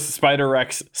 of course,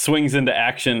 Spider-Rex swings into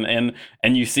action, and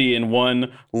you see in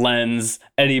one lens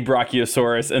Eddie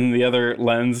Brachiosaurus, and in the other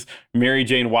lens Mary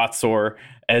Jane Watsaur,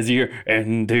 as you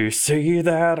and they say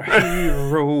that a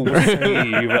hero will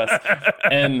save us.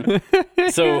 And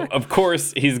so, of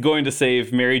course, he's going to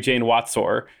save Mary Jane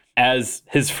Watsaur as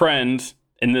his friend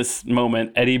in this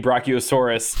moment, Eddie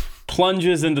Brachiosaurus,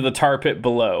 plunges into the tar pit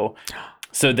below.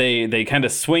 So they kind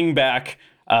of swing back,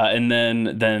 and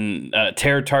then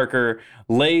Ter Tarker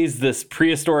lays this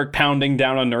prehistoric pounding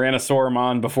down on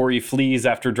Noranosaurman before he flees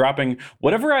after dropping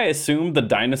whatever I assume the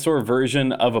dinosaur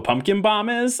version of a pumpkin bomb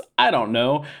is. I don't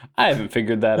know. I haven't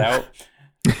figured that out.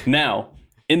 Now,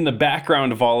 in the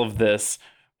background of all of this,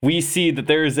 we see that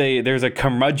there's a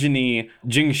curmudgeon-y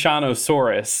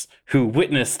Jingshanosaurus who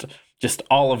witnessed just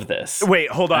all of this. Wait,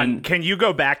 hold on. And- Can you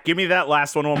go back? Give me that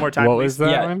last one more time, What please. was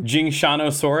that Yeah, one?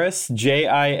 Jingshanosaurus,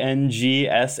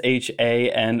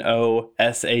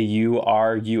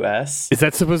 Jingshanosaurus. Is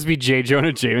that supposed to be J.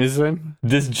 Jonah Jameson?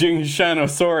 This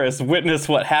Jingshanosaurus witnessed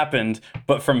what happened,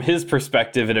 but from his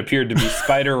perspective, it appeared to be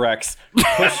Spider-Rex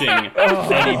pushing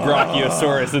Eddie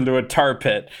Brachiosaurus into a tar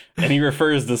pit, and he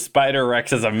refers to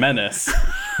Spider-Rex as a menace.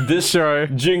 This Sure.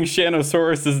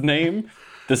 Jingshanosaurus's name,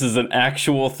 this is an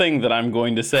actual thing that I'm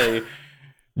going to say.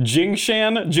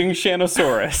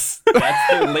 Jingshanosaurus.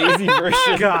 That's their lazy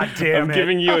version God damn of it.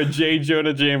 giving you a J.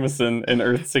 Jonah Jameson in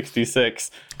Earth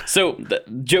 66. So,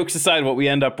 jokes aside, what we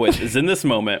end up with is in this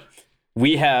moment,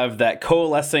 we have that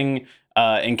coalescing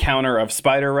encounter of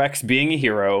Spider-Rex being a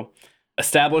hero,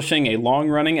 establishing a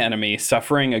long-running enemy,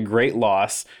 suffering a great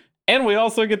loss. And we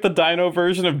also get the dino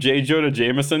version of J. Jonah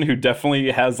Jameson, who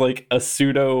definitely has like a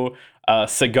pseudo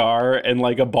cigar and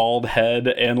like a bald head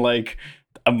and like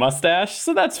a mustache.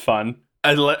 So that's fun.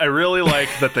 I really like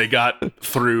that they got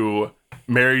through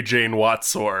Mary Jane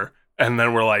Watsor, and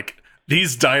then we're like,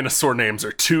 these dinosaur names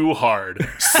are too hard.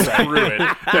 Screw it.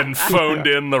 And phoned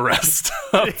in the rest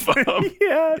of them.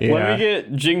 Yeah. Let me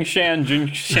get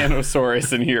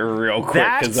Jingshanosaurus in here real quick.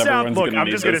 That Because sounds, look, I'm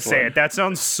need just going to this say one. it. That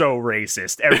sounds so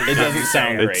racist. Every It time doesn't you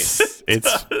sound say it. great.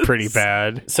 It's pretty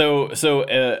bad. So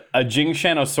a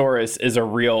Jingshanosaurus is a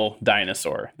real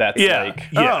dinosaur. That's Yeah.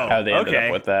 how they ended okay.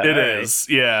 up with that. It is,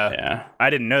 yeah. Yeah. I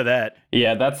didn't know that.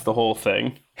 Yeah, that's the whole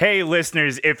thing. Hey,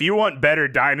 listeners, if you want better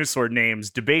dinosaur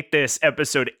names, debate this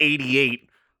episode 88.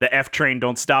 The F train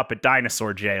don't stop at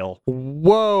dinosaur jail.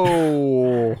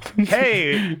 Whoa.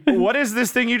 Hey, what is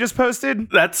this thing you just posted?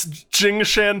 That's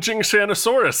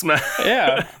Jingshanosaurus, man.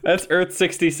 Yeah, that's Earth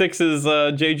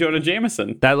 66's J. Jonah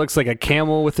Jameson. That looks like a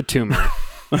camel with a tumor.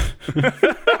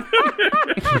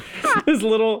 His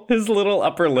little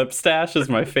upper lip stash is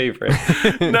my favorite.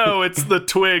 No, it's the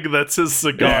twig that's his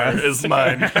cigar is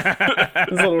mine.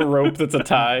 His little rope that's a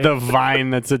tie. The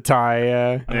vine that's a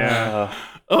tie. Yeah.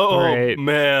 Oh, Right.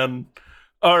 man.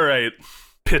 All right.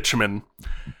 Pitchman.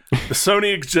 The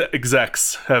Sony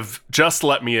execs have just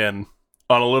let me in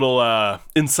on a little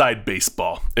inside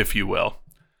baseball, if you will.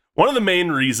 One of the main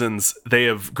reasons they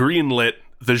have greenlit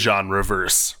the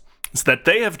genreverse is that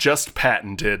they have just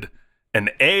patented an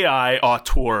AI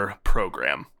auteur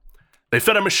program. They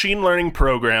fed a machine learning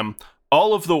program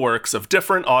all of the works of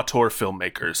different auteur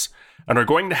filmmakers and are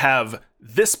going to have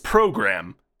this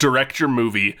program direct your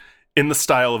movie in the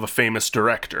style of a famous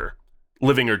director,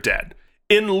 living or dead,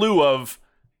 in lieu of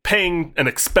paying an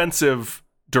expensive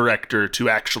director to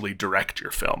actually direct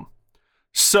your film.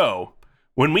 So,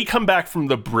 when we come back from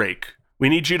the break, we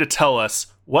need you to tell us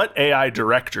what AI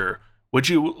director would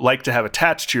you like to have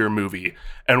attached to your movie,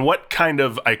 and what kind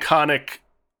of iconic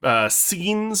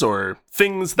scenes or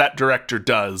things that director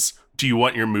does do you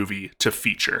want your movie to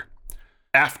feature?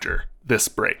 After this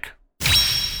break.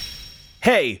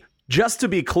 Hey, just to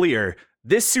be clear,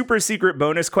 this super secret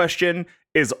bonus question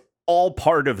is all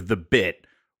part of the bit.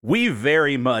 We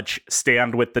very much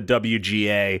stand with the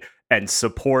WGA and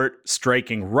support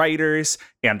striking writers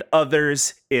and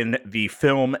others in the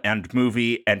film and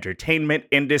movie entertainment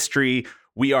industry.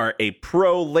 We are a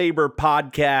pro-labor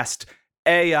podcast.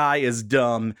 AI is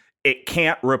dumb. It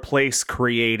can't replace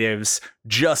creatives.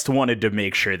 Just wanted to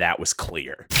make sure that was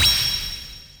clear.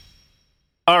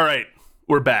 All right,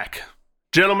 we're back.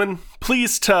 Gentlemen,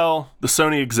 please tell the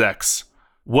Sony execs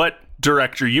what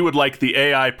director you would like the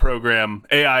AI program,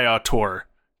 AI auteur,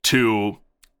 to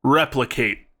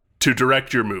replicate to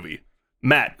direct your movie.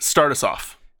 Matt, start us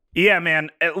off. Yeah, man.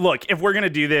 Look, if we're going to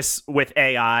do this with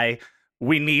AI,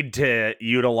 we need to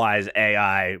utilize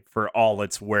AI for all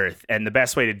it's worth. And the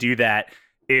best way to do that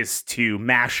is to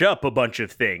mash up a bunch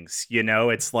of things. You know,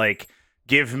 it's like,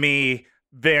 give me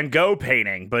Van Gogh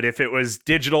painting, but if it was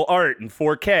digital art in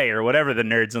 4K or whatever the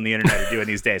nerds on the internet are doing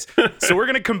these days. So we're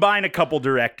going to combine a couple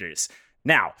directors.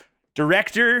 Now,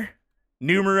 director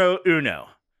numero uno.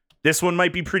 This one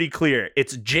might be pretty clear.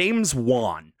 It's James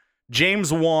Wan.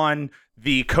 James Wan,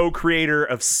 the co-creator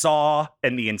of Saw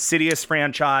and the Insidious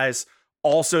franchise,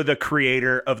 also the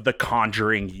creator of the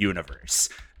Conjuring universe.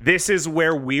 This is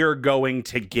where we're going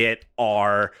to get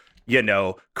our,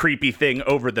 creepy thing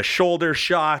over the shoulder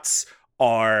shots,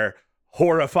 our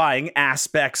horrifying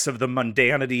aspects of the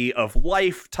mundanity of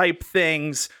life type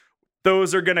things.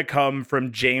 Those are going to come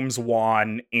from James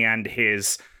Wan and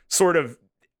his sort of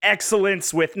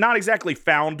excellence with not exactly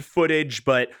found footage,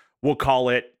 but we'll call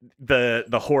it the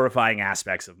horrifying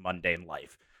aspects of mundane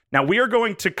life. Now, we are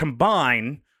going to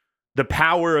combine the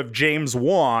power of James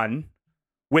Wan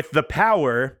with the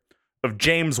power of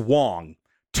James Wong.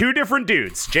 Two different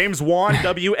dudes. James Wan,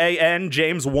 W-A-N,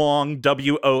 James Wong,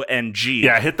 W-O-N-G.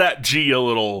 Yeah, hit that G a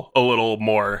little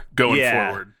more going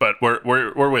forward, but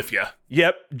we're with you.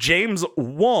 Yep, James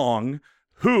Wong,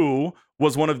 who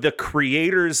was one of the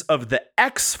creators of the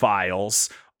X-Files,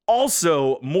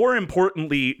 also, more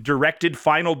importantly, directed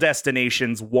Final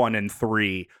Destinations 1 and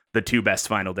 3, the two best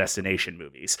Final Destination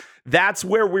movies. That's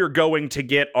where we're going to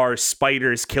get our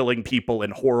spiders killing people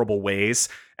in horrible ways.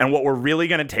 And what we're really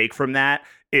going to take from that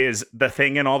is the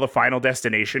thing in all the Final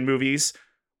Destination movies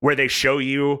where they show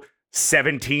you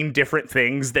 17 different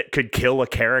things that could kill a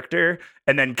character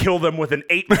and then kill them with an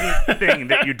 18th thing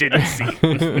that you didn't see.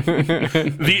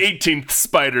 The 18th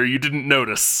spider you didn't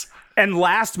notice. And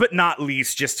last but not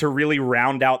least, just to really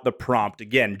round out the prompt,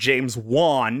 again, James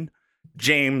Wan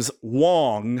James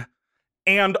Wong,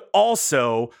 and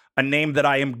also a name that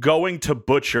I am going to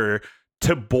butcher,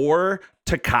 Tibor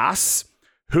Takas,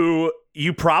 who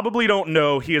you probably don't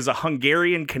know. He is a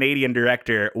Hungarian-Canadian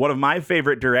director, one of my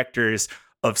favorite directors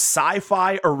of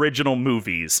sci-fi original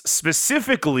movies,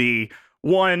 specifically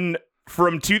one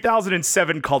from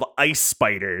 2007 called Ice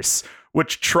Spiders,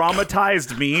 which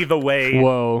traumatized me the way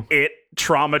it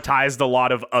traumatized a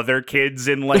lot of other kids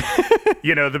in like,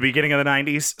 the beginning of the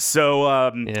 90s.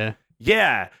 So,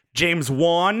 yeah, James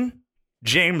Wong,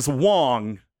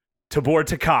 Tibor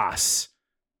Takas,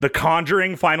 The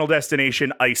Conjuring, Final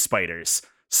Destination, Ice Spiders.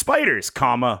 Spiders,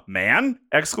 comma, man,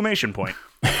 exclamation point.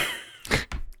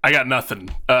 I got nothing.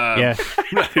 Yeah.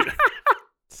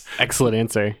 Excellent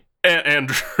answer.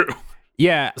 Andrew.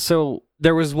 Yeah, so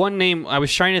there was one name I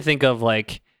was trying to think of,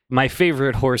 like, my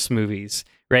favorite horse movies,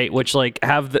 right? Which, like,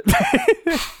 have the...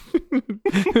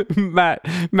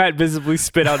 Matt visibly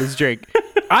spit out his drink.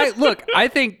 I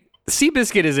think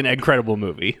Seabiscuit is an incredible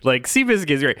movie. Like,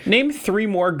 Seabiscuit is great. Name 3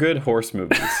 more good horse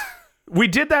movies. We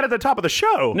did that at the top of the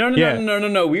show.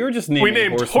 No. We were just naming We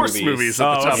named horse movies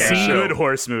at the top of the show. Good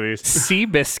horse movies.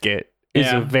 Seabiscuit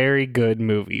is a very good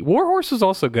movie. War Horse was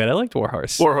also good. I liked War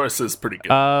Horse. War Horse is pretty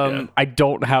good. I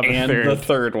don't have a third. And the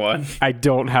third one. I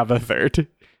don't have a third.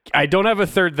 I don't have a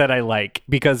third that I like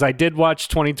because I did watch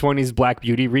 2020's Black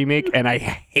Beauty remake and I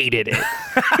hated it.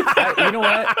 You know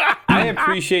what? I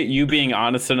appreciate you being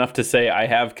honest enough to say I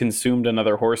have consumed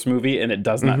another horse movie and it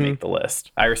does not make the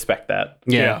list. I respect that.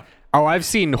 Yeah. Oh, I've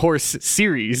seen horse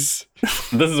series.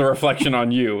 This is a reflection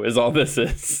on you, is all this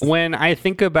is. When I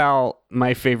think about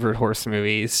my favorite horse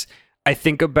movies, I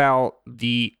think about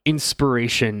the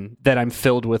inspiration that I'm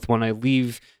filled with when I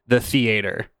leave the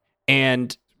theater.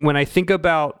 And when I think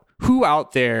about who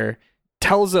out there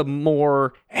tells a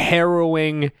more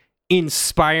harrowing,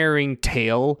 inspiring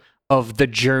tale of the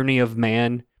journey of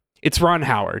man, it's Ron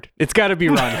Howard. It's got to be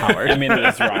Ron Howard. I mean, it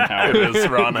is Ron Howard. It is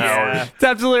Ron Howard. It's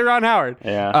absolutely Ron Howard.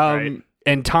 Yeah. Right.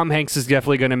 And Tom Hanks is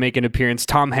definitely going to make an appearance.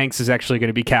 Tom Hanks is actually going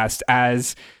to be cast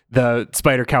as the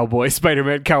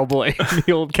Spider-Man cowboy,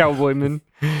 the old cowboyman,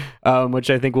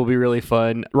 which I think will be really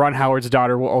fun. Ron Howard's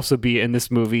daughter will also be in this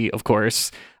movie, of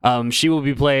course. She will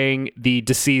be playing the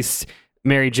deceased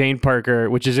Mary Jane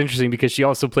Parker, which is interesting because she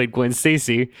also played Gwen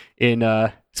Stacy in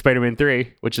Spider-Man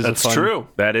 3, which is true.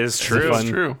 That is true. That's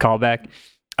true. Callback.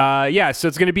 So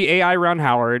it's going to be AI Ron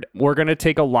Howard. We're going to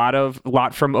take a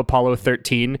lot from Apollo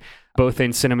 13, both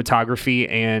in cinematography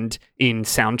and in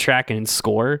soundtrack and in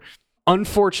score.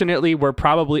 Unfortunately, we're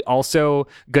probably also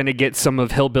going to get some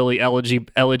of Hillbilly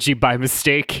Elegy by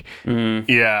mistake.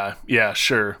 Yeah,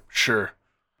 sure.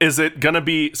 Is it going to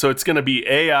be, so it's going to be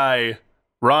AI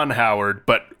Ron Howard,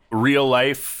 but real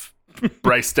life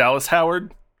Bryce Dallas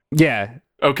Howard? Yeah.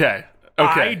 Okay.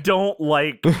 I don't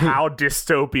like how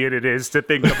dystopian it is to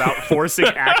think about forcing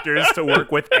actors to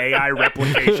work with AI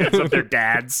replications of their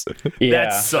dads. Yeah,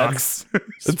 that sucks.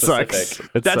 It sucks.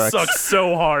 That sucks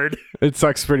so hard. It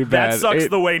sucks pretty bad. That sucks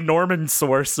the way Norman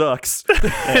Soar sucks.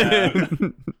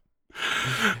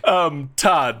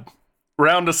 Todd,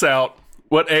 round us out.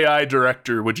 What AI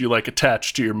director would you like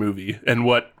attached to your movie? And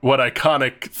what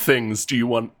iconic things do you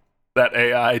want that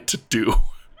AI to do?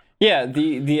 Yeah,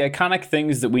 the iconic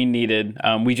things that we needed,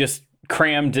 we just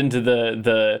crammed into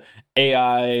the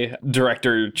AI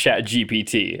director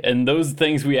ChatGPT. And those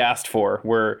things we asked for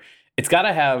were, it's got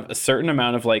to have a certain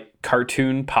amount of like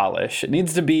cartoon polish. It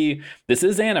needs to be, this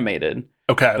is animated,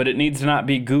 Okay. but it needs to not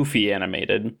be goofy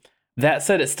animated. That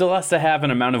said, it still has to have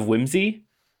an amount of whimsy.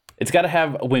 It's got to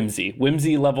have whimsy.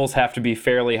 Whimsy levels have to be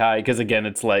fairly high because, again,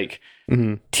 it's like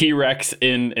T-Rex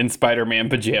in Spider-Man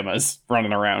pajamas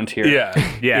running around here.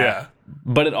 Yeah.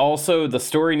 But it also, the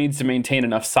story needs to maintain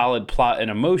enough solid plot and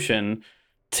emotion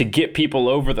to get people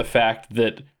over the fact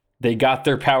that they got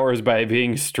their powers by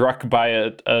being struck by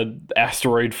a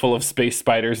asteroid full of space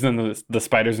spiders and the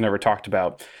spiders never talked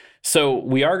about. So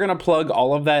we are going to plug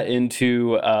all of that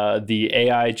into the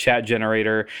AI chat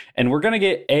generator, and we're going to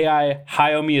get AI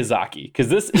Hayao Miyazaki, because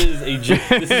this is a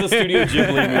Studio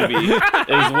Ghibli movie,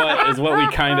 is what we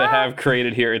kind of have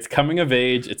created here. It's coming of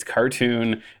age, it's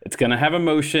cartoon, it's going to have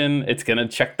emotion, it's going to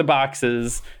check the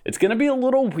boxes, it's going to be a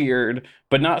little weird,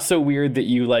 but not so weird that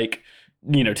you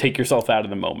take yourself out of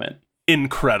the moment.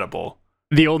 Incredible.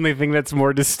 The only thing that's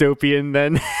more dystopian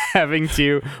than having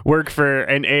to work for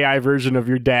an AI version of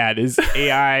your dad is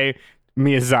AI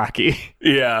Miyazaki.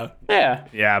 Yeah.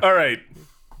 All right,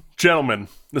 gentlemen,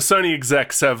 the Sony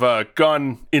execs have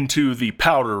gone into the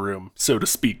powder room, so to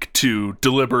speak, to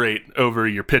deliberate over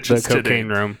your pitches The today. cocaine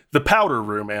room. The powder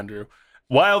room, Andrew.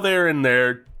 While they're in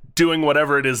there doing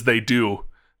whatever it is they do,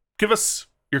 give us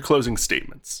your closing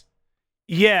statements.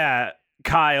 Yeah,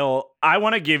 Kyle, I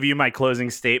want to give you my closing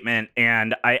statement,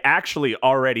 and I actually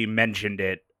already mentioned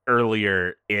it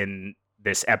earlier in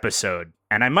this episode,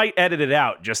 and I might edit it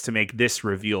out just to make this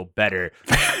reveal better.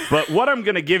 But what I'm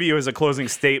going to give you as a closing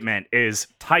statement is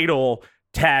title,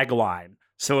 tagline.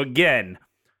 So again,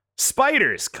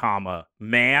 spiders, comma,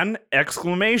 man,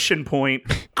 exclamation point,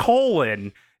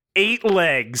 colon, 8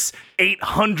 legs,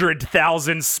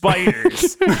 800,000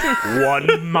 spiders,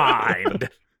 one mind.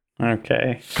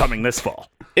 Okay. Coming this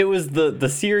fall. It was the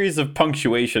series of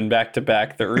punctuation back to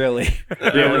back that really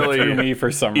threw me for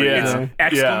some reason.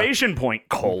 Exclamation point,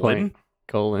 colon.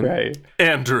 Right.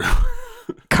 Andrew.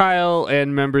 Kyle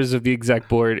and members of the exec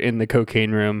board in the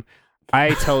cocaine room,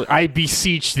 I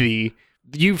beseech thee.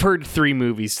 You've heard 3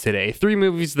 movies today. 3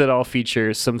 movies that all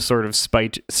feature some sort of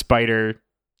spider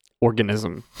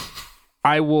organism.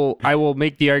 I will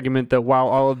make the argument that while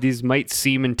all of these might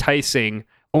seem enticing,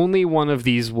 only one of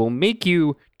these will make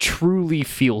you truly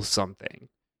feel something.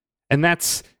 And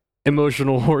that's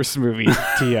Emotional Horse Movie,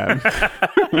 TM.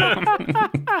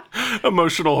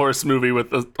 Emotional horse movie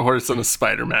with a horse and a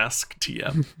spider mask,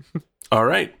 TM. All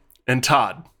right. And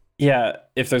Todd. Yeah,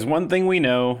 if there's one thing we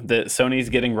know that Sony's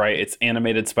getting right, it's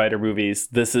animated spider movies.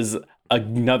 This is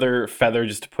another feather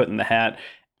just to put in the hat.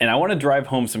 And I want to drive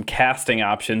home some casting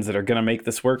options that are going to make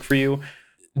this work for you.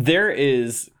 There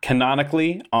is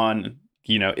canonically on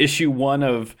issue 1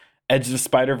 of Edge of the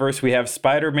Spider-Verse, we have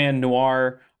Spider-Man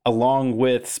Noir along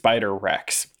with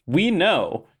Spider-Rex. We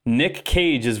know Nick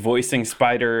Cage is voicing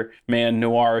Spider-Man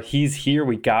Noir. He's here.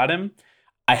 We got him.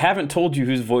 I haven't told you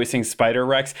who's voicing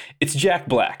Spider-Rex. It's Jack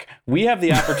Black. We have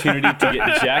the opportunity to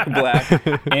get Jack Black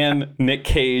and Nick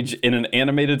Cage in an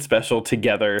animated special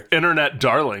together. Internet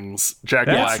darlings, Jack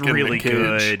That's Black and really Nick Cage.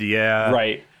 good, yeah.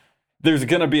 Right. There's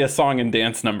going to be a song and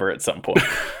dance number at some point.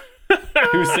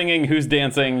 Who's singing, who's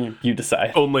dancing, you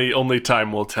decide. Only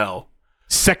time will tell.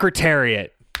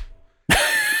 Secretariat.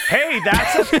 Hey,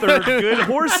 that's a third good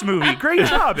horse movie. Great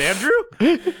job, Andrew.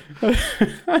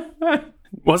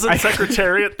 Wasn't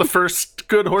Secretariat the first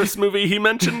good horse movie he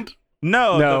mentioned?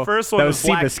 No, the first one that was was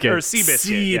Black, Seabiscuit. or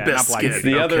Seabiscuit. Yeah, not Black. Seabiscuit.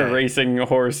 The other racing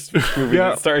horse movie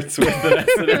that starts with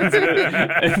an S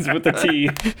and ends with a T.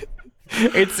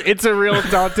 It's a real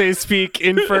Dante's Peak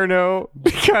Inferno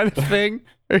kind of thing.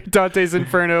 Or Dante's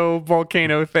Inferno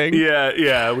volcano thing. Yeah.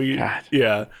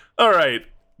 All right.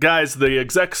 Guys, the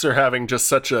execs are having just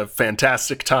such a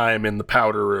fantastic time in the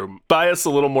powder room. Buy us a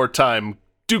little more time.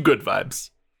 Do good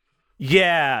vibes.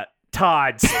 Yeah,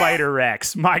 Todd,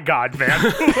 Spider-Rex. My God, man.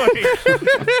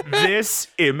 This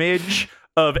image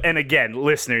of, and again,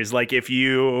 listeners, like if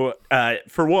you,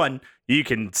 for one, you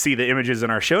can see the images in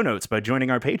our show notes by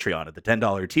joining our Patreon at the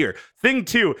 $10 tier. Thing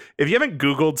 2, if you haven't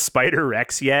Googled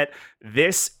Spider-Rex yet,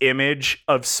 this image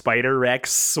of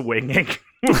Spider-Rex swinging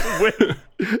with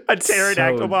a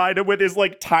pterodactyl behind him with his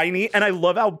like tiny, and I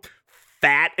love how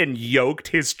fat and yoked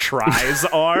his tries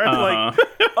are. Like,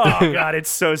 oh God, it's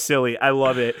so silly. I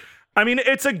love it. I mean,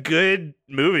 it's a good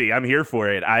movie. I'm here for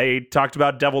it. I talked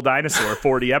about Devil Dinosaur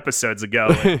 40 episodes ago.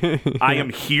 I am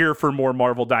here for more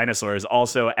Marvel dinosaurs.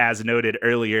 Also, as noted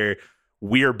earlier,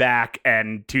 We're Back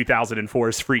and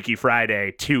 2004's Freaky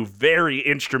Friday, 2 very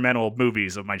instrumental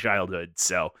movies of my childhood.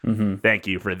 So thank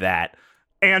you for that.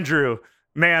 Andrew,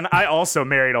 man, I also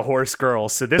married a horse girl,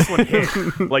 so this one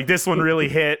hit. Like, this one really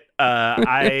hit.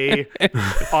 I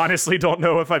honestly don't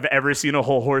know if I've ever seen a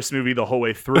whole horse movie the whole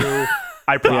way through.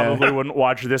 I probably wouldn't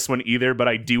watch this one either, but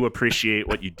I do appreciate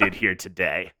what you did here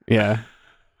today. Yeah.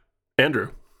 Andrew.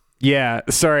 Yeah.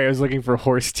 Sorry, I was looking for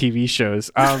horse TV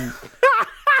shows. My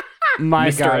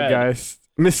Mr. God, Ed. guys.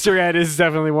 Mr. Ed is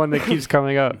definitely one that keeps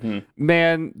coming up.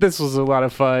 Man, this was a lot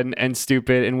of fun and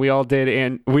stupid, and we all did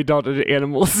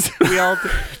animals. I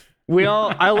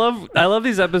love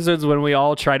these episodes when we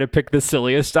all try to pick the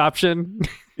silliest option.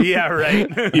 Yeah, right.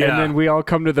 And then we all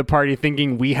come to the party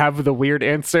thinking we have the weird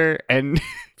answer and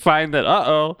find that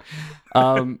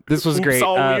this was great. It's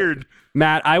all weird.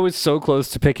 Matt, I was so close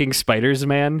to picking Spiders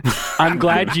Man. I'm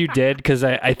glad you did, because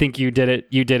I think you did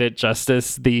it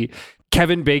justice. The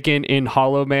Kevin Bacon in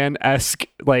Hollow Man-esque,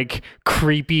 like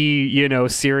creepy,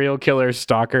 serial killer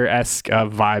stalker-esque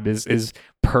vibe is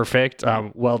perfect.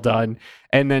 Well done.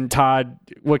 And then Todd,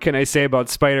 what can I say about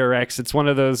Spider-Rex? It's one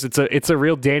of those, it's a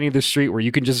real Danny the Street where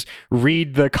you can just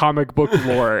read the comic book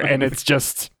lore and it's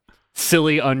just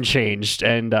silly unchanged.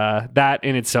 And that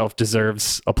in itself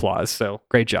deserves applause. So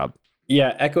great job.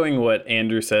 Yeah, echoing what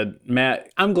Andrew said, Matt,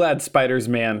 I'm glad Spiders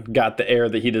Man got the air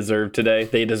that he deserved today.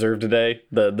 They deserve today,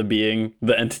 the being,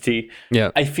 the entity.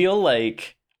 Yeah. I feel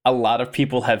like a lot of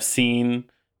people have seen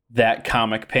that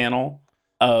comic panel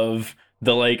of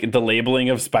the labeling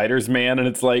of Spider's Man, and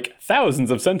it's like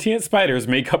thousands of sentient spiders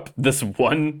make up this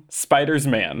one Spider's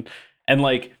Man, and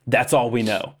like that's all we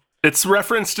know. It's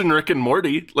referenced in Rick and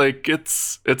Morty. Like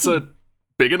it's a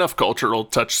big enough cultural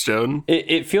touchstone.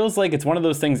 It feels like it's one of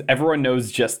those things everyone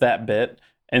knows just that bit,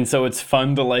 and so it's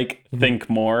fun to like think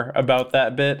more about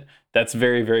that bit. That's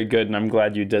very, very good, and I'm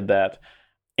glad you did that.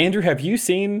 Andrew, have you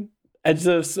seen Edge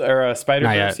of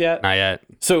Spider-Verse yet? Not yet.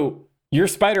 So your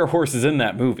Spider Horse is in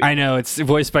that movie. I know, it's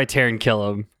voiced by Taron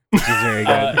Killam, which is very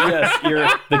good.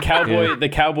 Yes, the cowboy. Yeah. The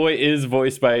cowboy is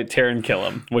voiced by Taron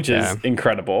Killam, which is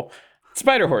incredible.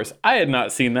 Spider Horse. I had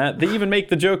not seen that. They even make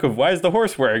the joke of why is the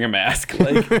horse wearing a mask?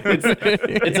 Like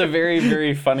it's a very,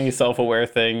 very funny, self-aware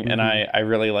thing, and I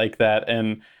really like that.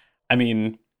 And I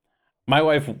mean, my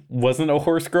wife wasn't a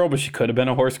horse girl, but she could have been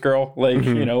a horse girl. Like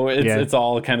it's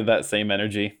all kind of that same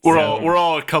energy. We're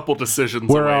all a couple decisions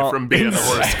away from being a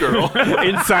horse girl.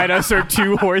 Inside us are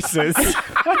two horses.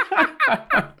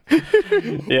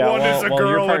 One is a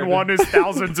girl and one is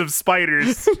thousands of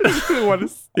spiders.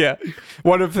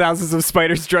 One of thousands of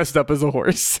spiders dressed up as a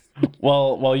horse.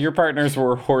 Well, while your partners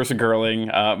were horse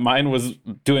girling, mine was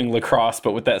doing lacrosse,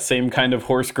 but with that same kind of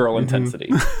horse girl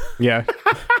intensity. Yeah.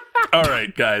 All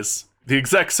right, guys. The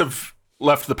execs have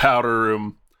left the powder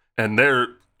room, and they're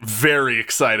very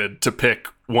excited to pick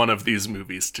one of these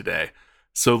movies today.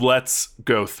 So let's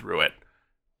go through it.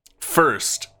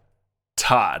 First,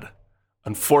 Todd.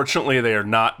 Unfortunately, they are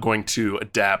not going to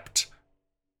adapt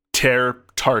Tear,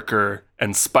 Tarker,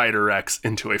 and Spider-X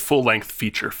into a full-length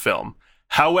feature film.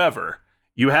 However,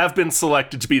 you have been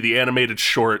selected to be the animated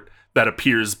short that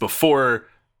appears before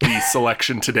the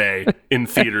selection today in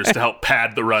theaters to help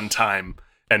pad the runtime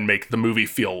and make the movie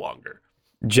feel longer.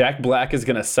 Jack Black is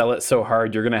going to sell it so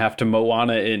hard, you're going to have to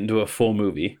Moana it into a full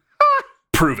movie.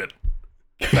 Prove it.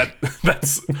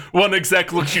 That's one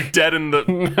exec looks you dead in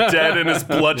his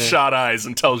bloodshot eyes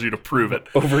and tells you to prove it.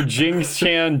 Over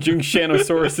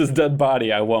Jingshanosaurus's dead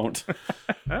body, I won't.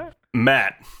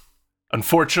 Matt,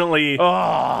 unfortunately,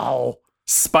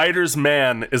 Spider's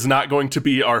Man is not going to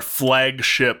be our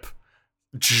flagship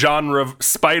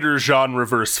spider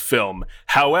genreverse film.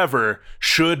 However,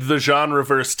 should the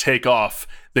genreverse take off,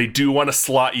 they do want to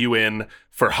slot you in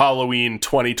for Halloween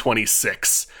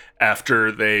 2026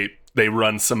 after they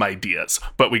run some ideas.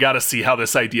 But we got to see how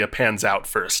this idea pans out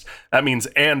first. That means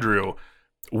Andrew,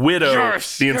 Widow,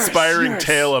 the inspiring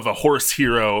tale of a horse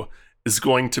hero, is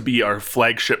going to be our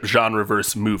flagship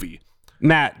genreverse movie.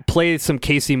 Matt, play some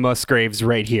Casey Musgraves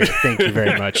right here. Thank you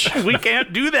very much. We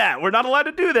can't do that. We're not allowed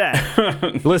to do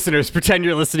that. Listeners, pretend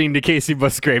you're listening to Casey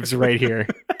Musgraves right here.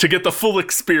 To get the full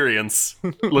experience,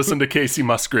 listen to Casey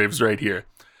Musgraves right here.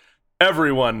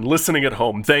 Everyone listening at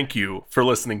home, thank you for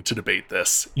listening to Debate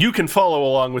This. You can follow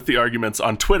along with the arguments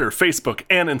on Twitter, Facebook,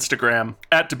 and Instagram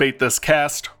at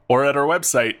DebateThisCast or at our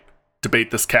website,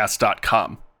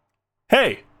 debatethiscast.com.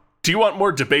 Hey, do you want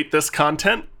more Debate This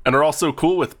content and are also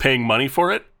cool with paying money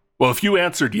for it? Well, if you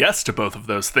answered yes to both of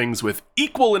those things with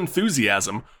equal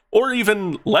enthusiasm, or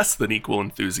even less than equal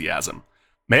enthusiasm,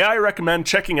 may I recommend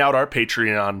checking out our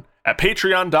Patreon at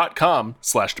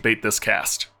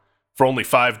patreon.com/debatethiscast. For only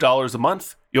 $5 a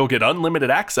month, you'll get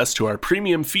unlimited access to our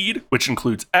premium feed, which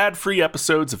includes ad-free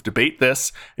episodes of Debate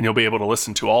This, and you'll be able to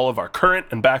listen to all of our current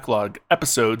and backlog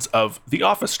episodes of The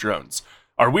Office Drones,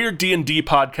 our weird D&D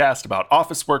podcast about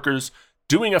office workers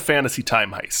doing a fantasy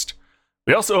time heist.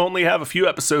 We also only have a few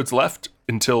episodes left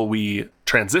until we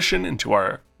transition into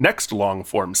our next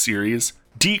long-form series,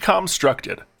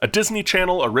 Deconstructed, a Disney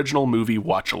Channel original movie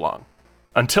watch-along.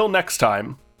 Until next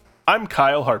time, I'm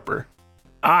Kyle Harper.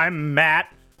 I'm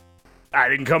Matt. I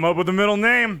didn't come up with a middle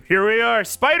name. Here we are,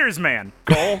 Spider's Man.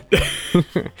 Cole.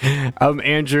 I'm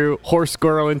Andrew. Horse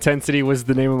Girl Intensity was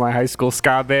the name of my high school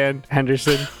ska band,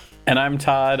 Henderson. And I'm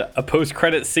Todd. A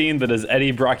post-credit scene that is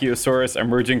Eddie Brachiosaurus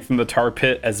emerging from the tar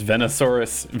pit as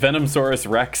Venomsaurus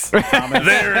Rex.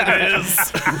 There it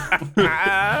is.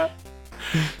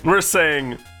 We're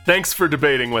saying thanks for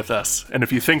debating with us. And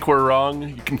if you think we're wrong,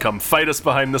 you can come fight us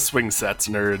behind the swing sets,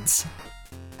 nerds.